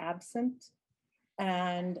as absent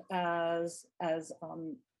and as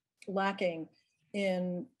lacking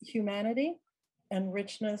in humanity and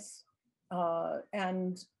richness,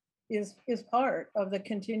 and is part of the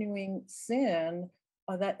continuing sin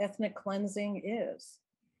that ethnic cleansing is.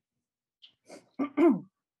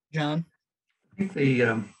 John? I think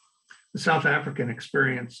the South African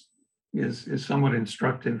experience is somewhat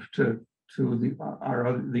instructive to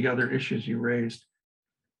the other issues you raised.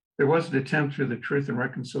 There was an attempt through the Truth and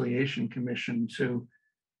Reconciliation Commission to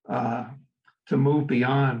move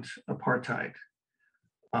beyond apartheid,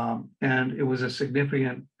 and it was a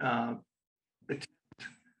significant attempt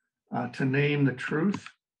to name the truth,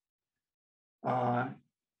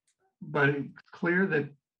 but it's clear that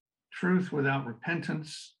truth without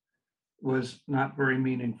repentance was not very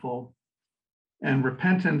meaningful, and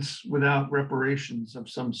repentance without reparations of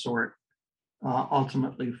some sort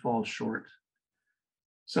ultimately falls short.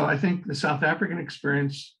 So I think the South African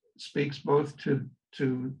experience speaks both to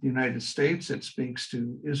the United States, it speaks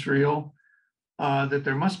to Israel, that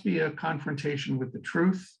there must be a confrontation with the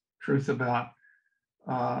truth about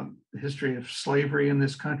the history of slavery in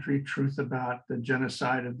this country, truth about the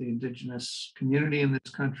genocide of the indigenous community in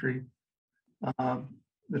this country,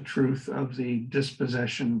 the truth of the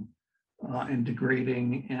dispossession and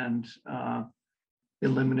degrading and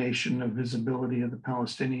elimination of visibility of the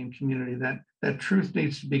Palestinian community. That truth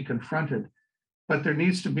needs to be confronted, but there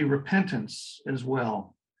needs to be repentance as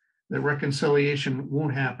well. The reconciliation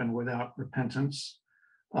won't happen without repentance,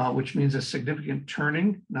 which means a significant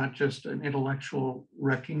turning, not just an intellectual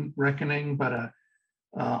reckoning, but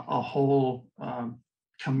a whole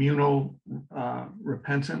communal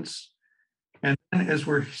repentance. And then, as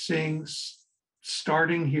we're seeing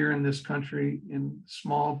starting here in this country in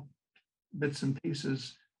small bits and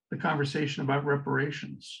pieces, the conversation about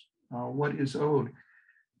reparations, what is owed.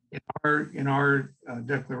 In our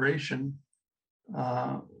declaration,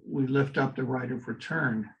 we lift up the right of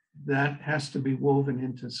return. That has to be woven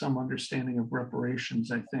into some understanding of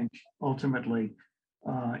reparations, I think, ultimately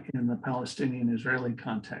in the Palestinian-Israeli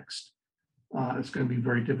context. It's going to be a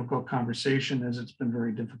very difficult conversation, as it's been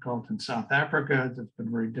very difficult in South Africa, as it's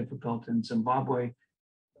been very difficult in Zimbabwe.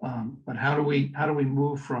 But how do we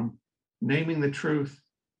move from naming the truth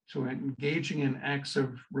to engaging in acts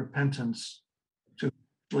of repentance to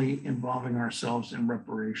actually involving ourselves in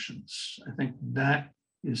reparations? I think that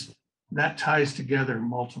ties together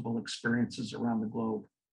multiple experiences around the globe.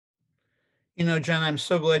 You know, John, I'm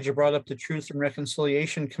so glad you brought up the Truth and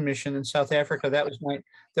Reconciliation Commission in South Africa. That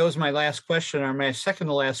was my last question, or my second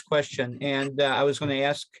to last question, and I was going to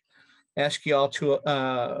ask you all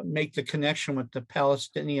to make the connection with the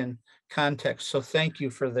Palestinian context. So thank you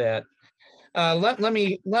for that. Let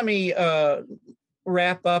me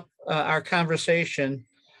wrap up our conversation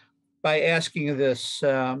by asking you this.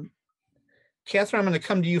 Katherine, I'm going to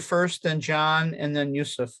come to you first, then John, and then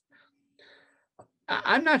Yousef.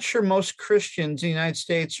 I'm not sure most Christians in the United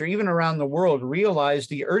States or even around the world realize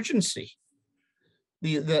the urgency,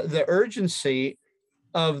 the urgency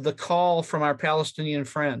of the call from our Palestinian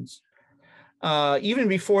friends. Even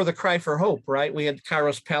before the Cry for Hope, right? We had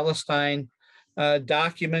Kairos Palestine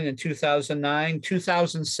document in 2009.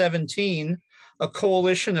 2017, a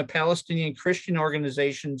coalition of Palestinian Christian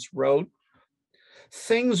organizations wrote,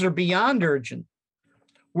 "Things are beyond urgent.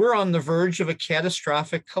 We're on the verge of a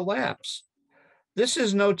catastrophic collapse. This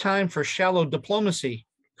is no time for shallow diplomacy,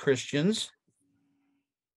 Christians."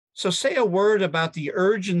 So say a word about the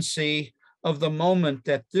urgency of the moment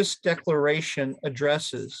that this declaration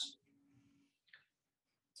addresses.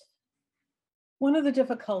 One of the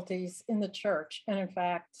difficulties in the church, and in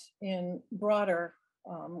fact, in broader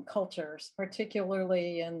cultures,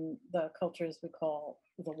 particularly in the cultures we call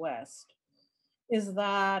the West, is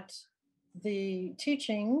that the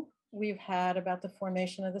teaching we've had about the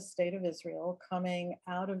formation of the state of Israel coming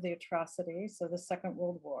out of the atrocities of the Second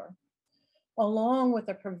World War, along with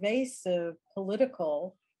the pervasive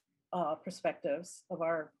political perspectives of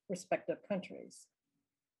our respective countries,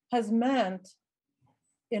 has meant,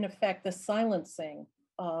 in effect, the silencing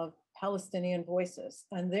of Palestinian voices,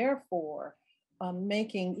 and therefore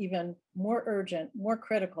making even more urgent, more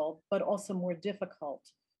critical, but also more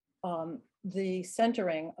difficult the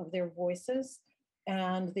centering of their voices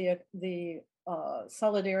and the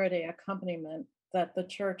solidarity accompaniment that the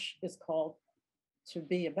church is called to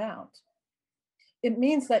be about. It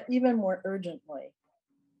means that even more urgently,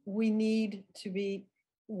 we need to be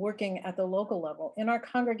working at the local level in our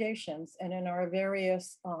congregations and in our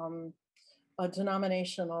various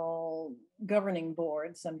denominational governing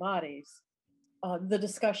boards and bodies, the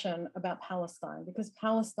discussion about Palestine, because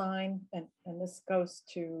Palestine, and this goes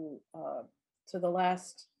to the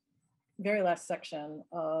very last section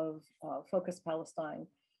of Focus Palestine,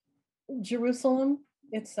 Jerusalem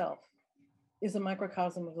itself is a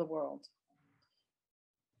microcosm of the world.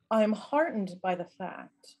 I'm heartened by the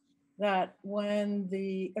fact that when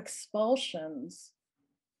the expulsions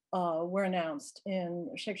were announced in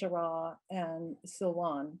Sheikh Jarrah and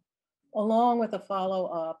Silwan, along with the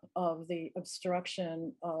follow-up of the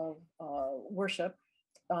obstruction of worship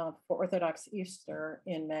for Orthodox Easter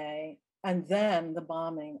in May, and then the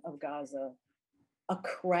bombing of Gaza, a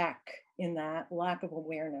crack in that lack of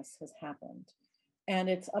awareness has happened. And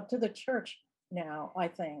it's up to the church now, I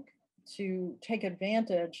think, to take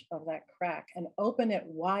advantage of that crack and open it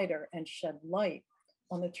wider and shed light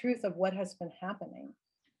on the truth of what has been happening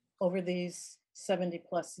over these 70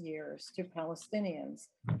 plus years to Palestinians,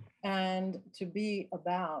 and to be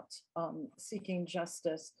about seeking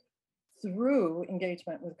justice through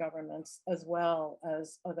engagement with governments, as well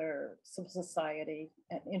as other civil society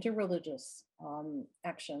and interreligious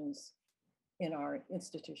actions in our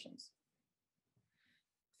institutions.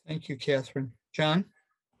 Thank you, Katherine. John?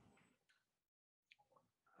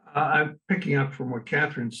 I'm picking up from what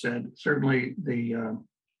Katherine said. Certainly the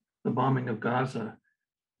bombing of Gaza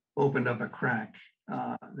opened up a crack.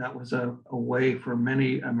 That was a way for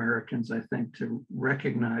many Americans, I think, to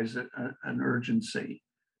recognize an urgency.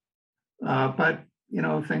 But, you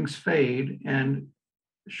know, things fade, and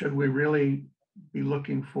should we really be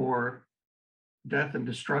looking for death and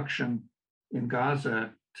destruction in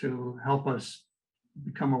Gaza to help us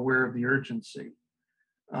become aware of the urgency?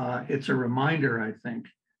 It's a reminder, I think,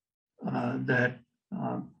 that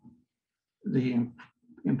the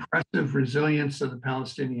impressive resilience of the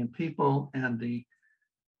Palestinian people and the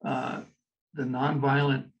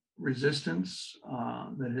nonviolent resistance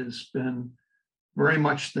that has been very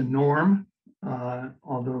much the norm,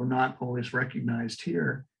 although not always recognized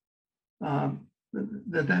here,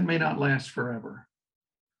 that may not last forever,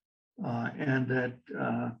 and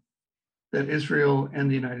that Israel and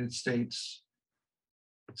the United States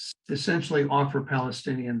essentially offer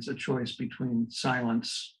Palestinians a choice between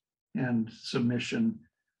silence and submission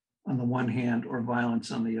on the one hand, or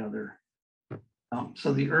violence on the other.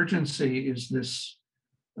 So the urgency is this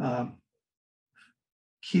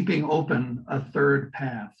keeping open a third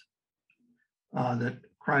path that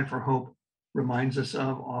Cry for Hope reminds us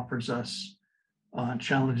of, offers us,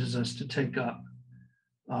 challenges us to take up.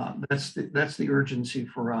 That's the urgency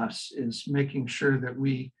for us, is making sure that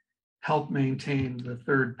we help maintain the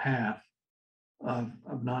third path of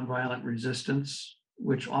nonviolent resistance,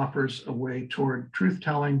 which offers a way toward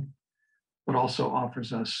truth-telling, but also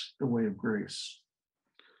offers us the way of grace.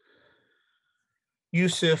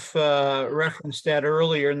 Yousef referenced that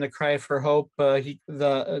earlier in the Cry for Hope.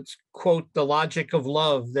 It's, quote, the logic of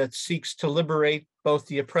love that seeks to liberate both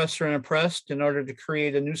the oppressor and oppressed in order to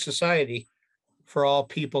create a new society for all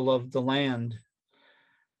people of the land.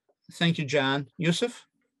 Thank you, John. Yousef?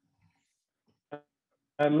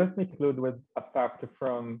 And let me conclude with a fact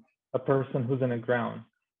from a person who's on the ground.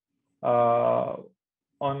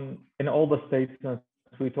 in all the statements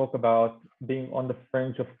we talk about being on the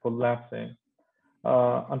fringe of collapsing.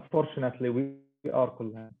 Unfortunately, we are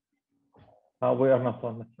collapsing. We are not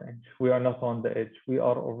on the fringe. We are not on the edge. We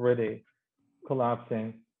are already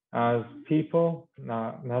collapsing as people,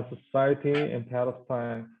 as a society in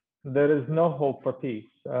Palestine. There is no hope for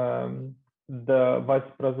peace. The Vice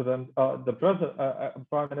President,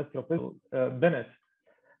 Prime Minister of Israel, Bennett,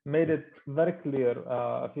 made it very clear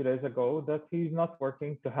a few days ago that he's not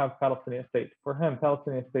working to have Palestinian state. For him,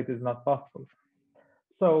 Palestinian state is not possible.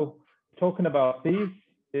 So talking about peace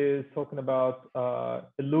is talking about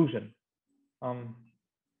illusion.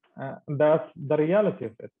 That's the reality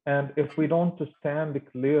of it. And if we don't stand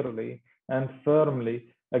clearly and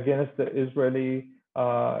firmly against the Israeli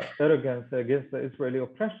arrogance, against the Israeli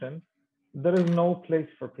oppression, there is no place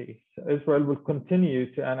for peace. Israel will continue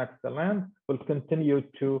to annex the land, will continue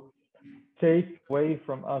to take away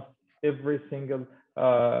from us every single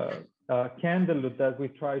candle that we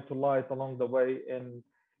try to light along the way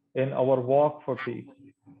in our walk for peace.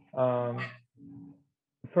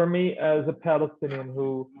 For me, as a Palestinian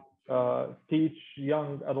who teach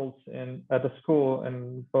young adults at a school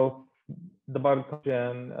in both the Bible College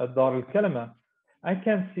and Dar al-Kalima, I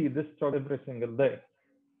can see this struggle every single day.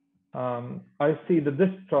 I see the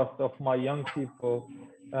distrust of my young people,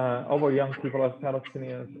 our young people as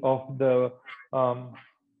Palestinians, of the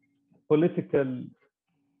political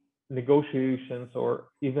negotiations or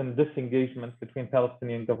even disengagement between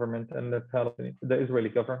Palestinian government and the Israeli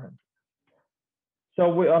government. So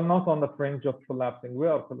we are not on the fringe of collapsing. We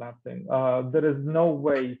are collapsing. There is no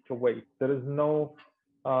way to wait. There is no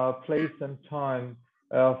place and time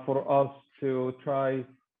for us to try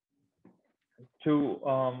to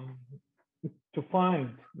find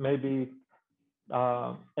maybe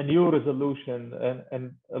a new resolution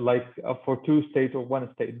and like for two states or one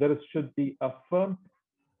state. There should be a firm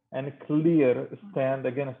and clear stand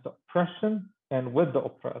against oppression and with the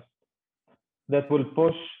oppressed that will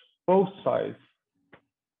push both sides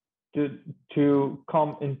to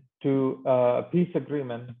come into a peace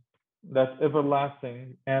agreement that's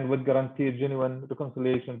everlasting and would guarantee a genuine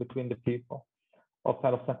reconciliation between the people of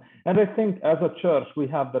Palestine. And I think as a church, we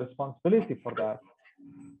have the responsibility for that.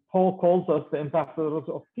 Paul calls us the ambassadors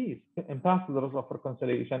of peace, ambassadors of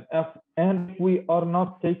reconciliation. And if we are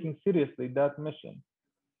not taking seriously that mission,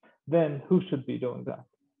 then who should be doing that?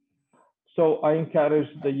 So I encourage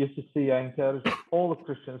the UCC, I encourage all the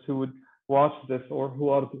Christians who would watch this or who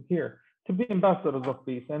are here to be ambassadors of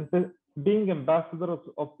peace. And being ambassadors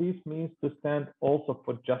of peace means to stand also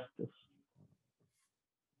for justice.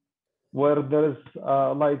 Where there's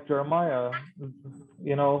like Jeremiah,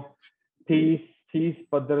 peace,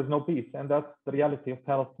 but there is no peace. And that's the reality of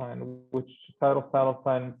Palestine, which part of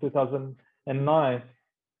Palestine in 2009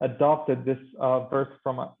 adopted this verse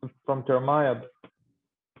from Jeremiah.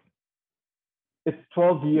 It's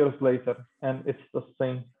 12 years later, and it's the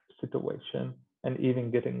same situation, and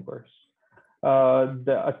even getting worse.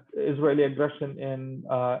 The Israeli aggression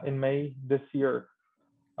in May this year,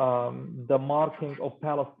 the marking of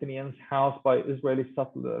Palestinians housed by Israeli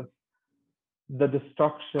settlers, the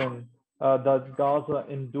destruction that Gaza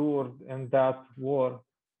endured in that war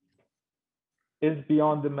is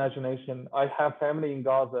beyond imagination. I have family in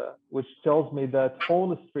Gaza, which tells me that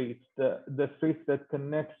whole streets, the streets that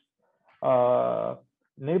connect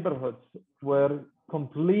neighborhoods were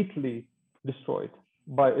completely destroyed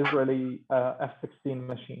by Israeli F-16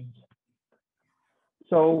 machines.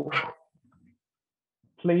 So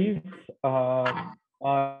please,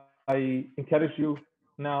 I encourage you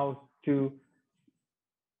now to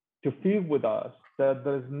feel with us that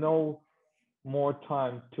there is no more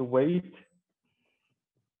time to wait,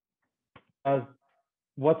 as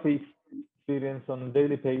what we experience on a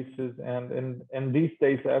daily basis. And in these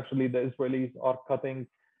days, actually, the Israelis are cutting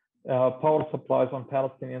power supplies on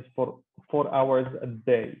Palestinians for 4 hours a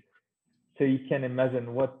day. So you can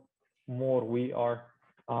imagine what more we are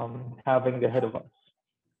having ahead of us.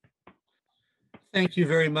 Thank you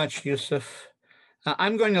very much, Yousef.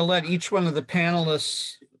 I'm going to let each one of the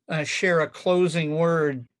panelists share a closing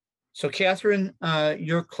word. So Katherine,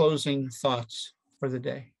 your closing thoughts for the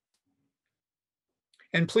day.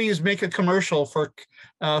 And please make a commercial for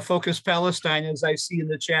Focus Palestine, as I see in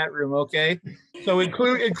the chat room, okay? So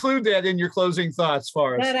include that in your closing thoughts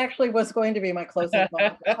for us. That actually was going to be my closing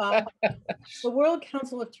thought. The World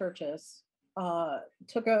Council of Churches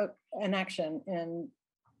took an action in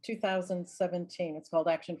 2017. It's called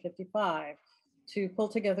Action 55, to pull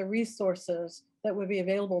together resources that would be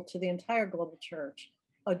available to the entire global church,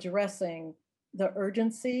 addressing the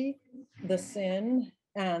urgency, the sin,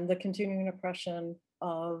 and the continuing oppression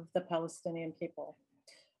of the Palestinian people.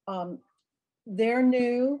 Their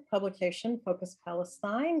new publication, Focus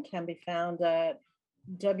Palestine, can be found at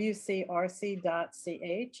wcrc.ch.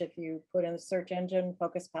 If you put in the search engine,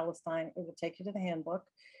 Focus Palestine, it will take you to the handbook.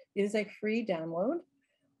 It is a free download,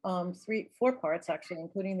 4 parts actually,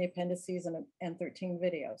 including the appendices and 13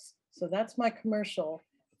 videos. So that's my commercial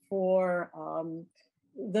for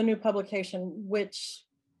the new publication,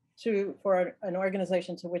 for an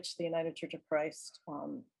organization to which the United Church of Christ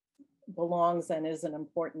belongs and is an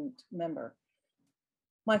important member.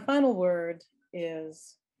 My final word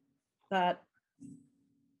is that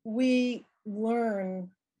we learn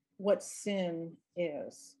what sin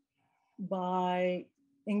is by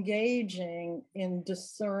engaging in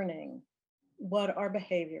discerning what our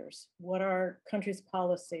behaviors, what our country's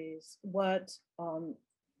policies, what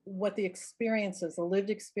the experiences, the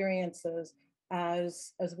lived experiences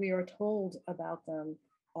as we are told about them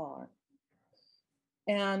are.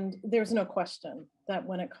 And there's no question that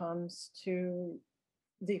when it comes to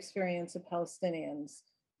the experience of Palestinians,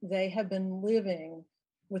 they have been living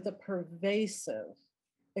with a pervasive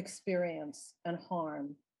experience and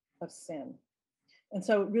harm of sin. And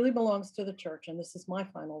so it really belongs to the church, and this is my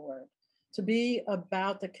final word, to be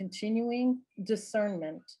about the continuing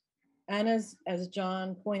discernment, and as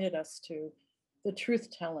John pointed us to, the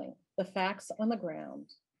truth-telling, the facts on the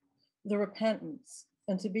ground, the repentance,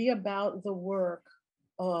 and to be about the work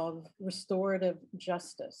of restorative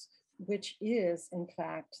justice, which is, in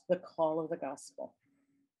fact, the call of the gospel.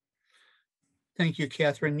 Thank you,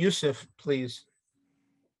 Katherine. Yousef, please.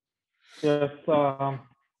 Yes,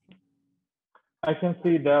 I can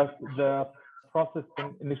see that the process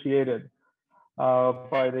been initiated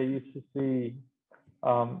by the UCC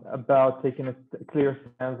about taking a clear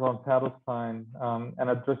stance on Palestine and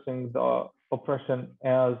addressing the oppression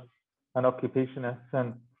as an occupation as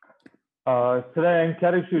sin. Today, I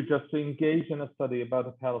encourage you just to engage in a study about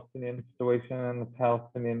the Palestinian situation and the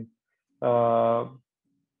Palestinian,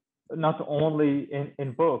 not only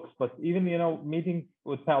in books, but even, meeting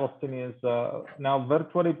with Palestinians now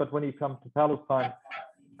virtually, but when you come to Palestine,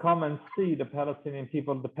 come and see the Palestinian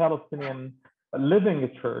people, the Palestinian living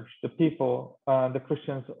church, the people, the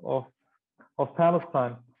Christians of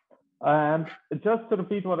Palestine. And just to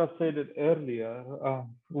repeat what I said earlier,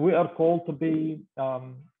 we are called to be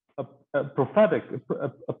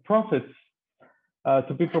prophets,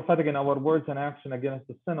 to be prophetic in our words and action against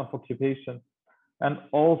the sin of occupation, and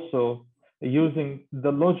also using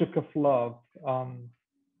the logic of love,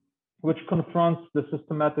 which confronts the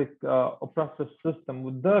systematic oppressive system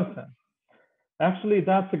with their sin. Actually,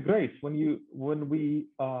 that's a grace when we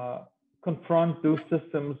confront those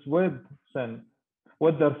systems with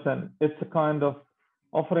their sin. It's a kind of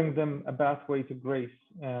offering them a pathway to grace.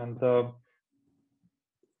 And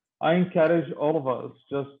I encourage all of us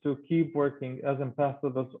just to keep working as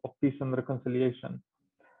ambassadors of peace and reconciliation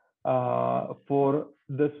for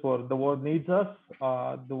this world. The world needs us,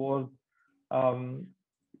 the world and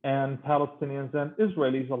Palestinians and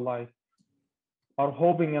Israelis alike are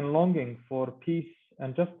hoping and longing for peace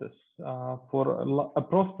and justice, for a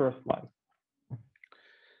prosperous life.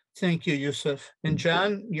 Thank you, Yousef. And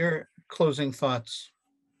John, your closing thoughts.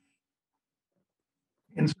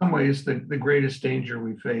 In some ways, the greatest danger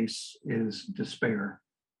we face is despair.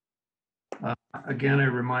 Again, I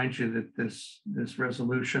remind you that this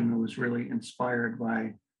resolution was really inspired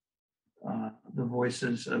by the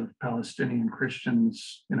voices of Palestinian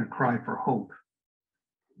Christians in a cry for hope.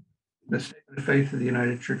 The statement of faith of the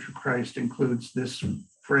United Church of Christ includes this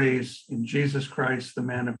phrase: "In Jesus Christ, the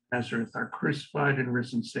man of Nazareth, our crucified and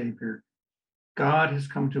risen Savior, God has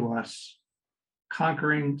come to us,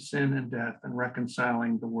 conquering sin and death and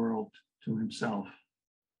reconciling the world to himself."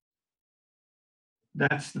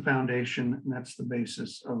 That's the foundation, and that's the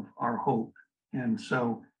basis of our hope. And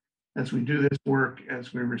so as we do this work,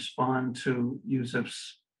 as we respond to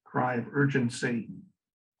Yousef's cry of urgency,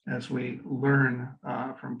 as we learn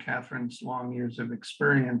from Katherine's long years of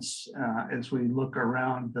experience, as we look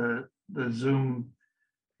around the Zoom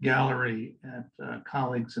gallery at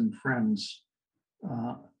colleagues and friends,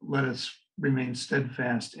 let us remain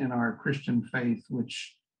steadfast in our Christian faith,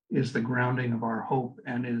 which is the grounding of our hope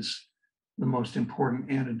and is the most important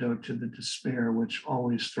antidote to the despair which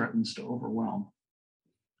always threatens to overwhelm.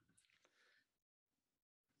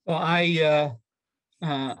 Well, I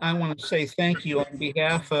want to say thank you on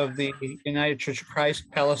behalf of the United Church of Christ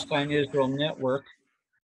Palestine Israel Network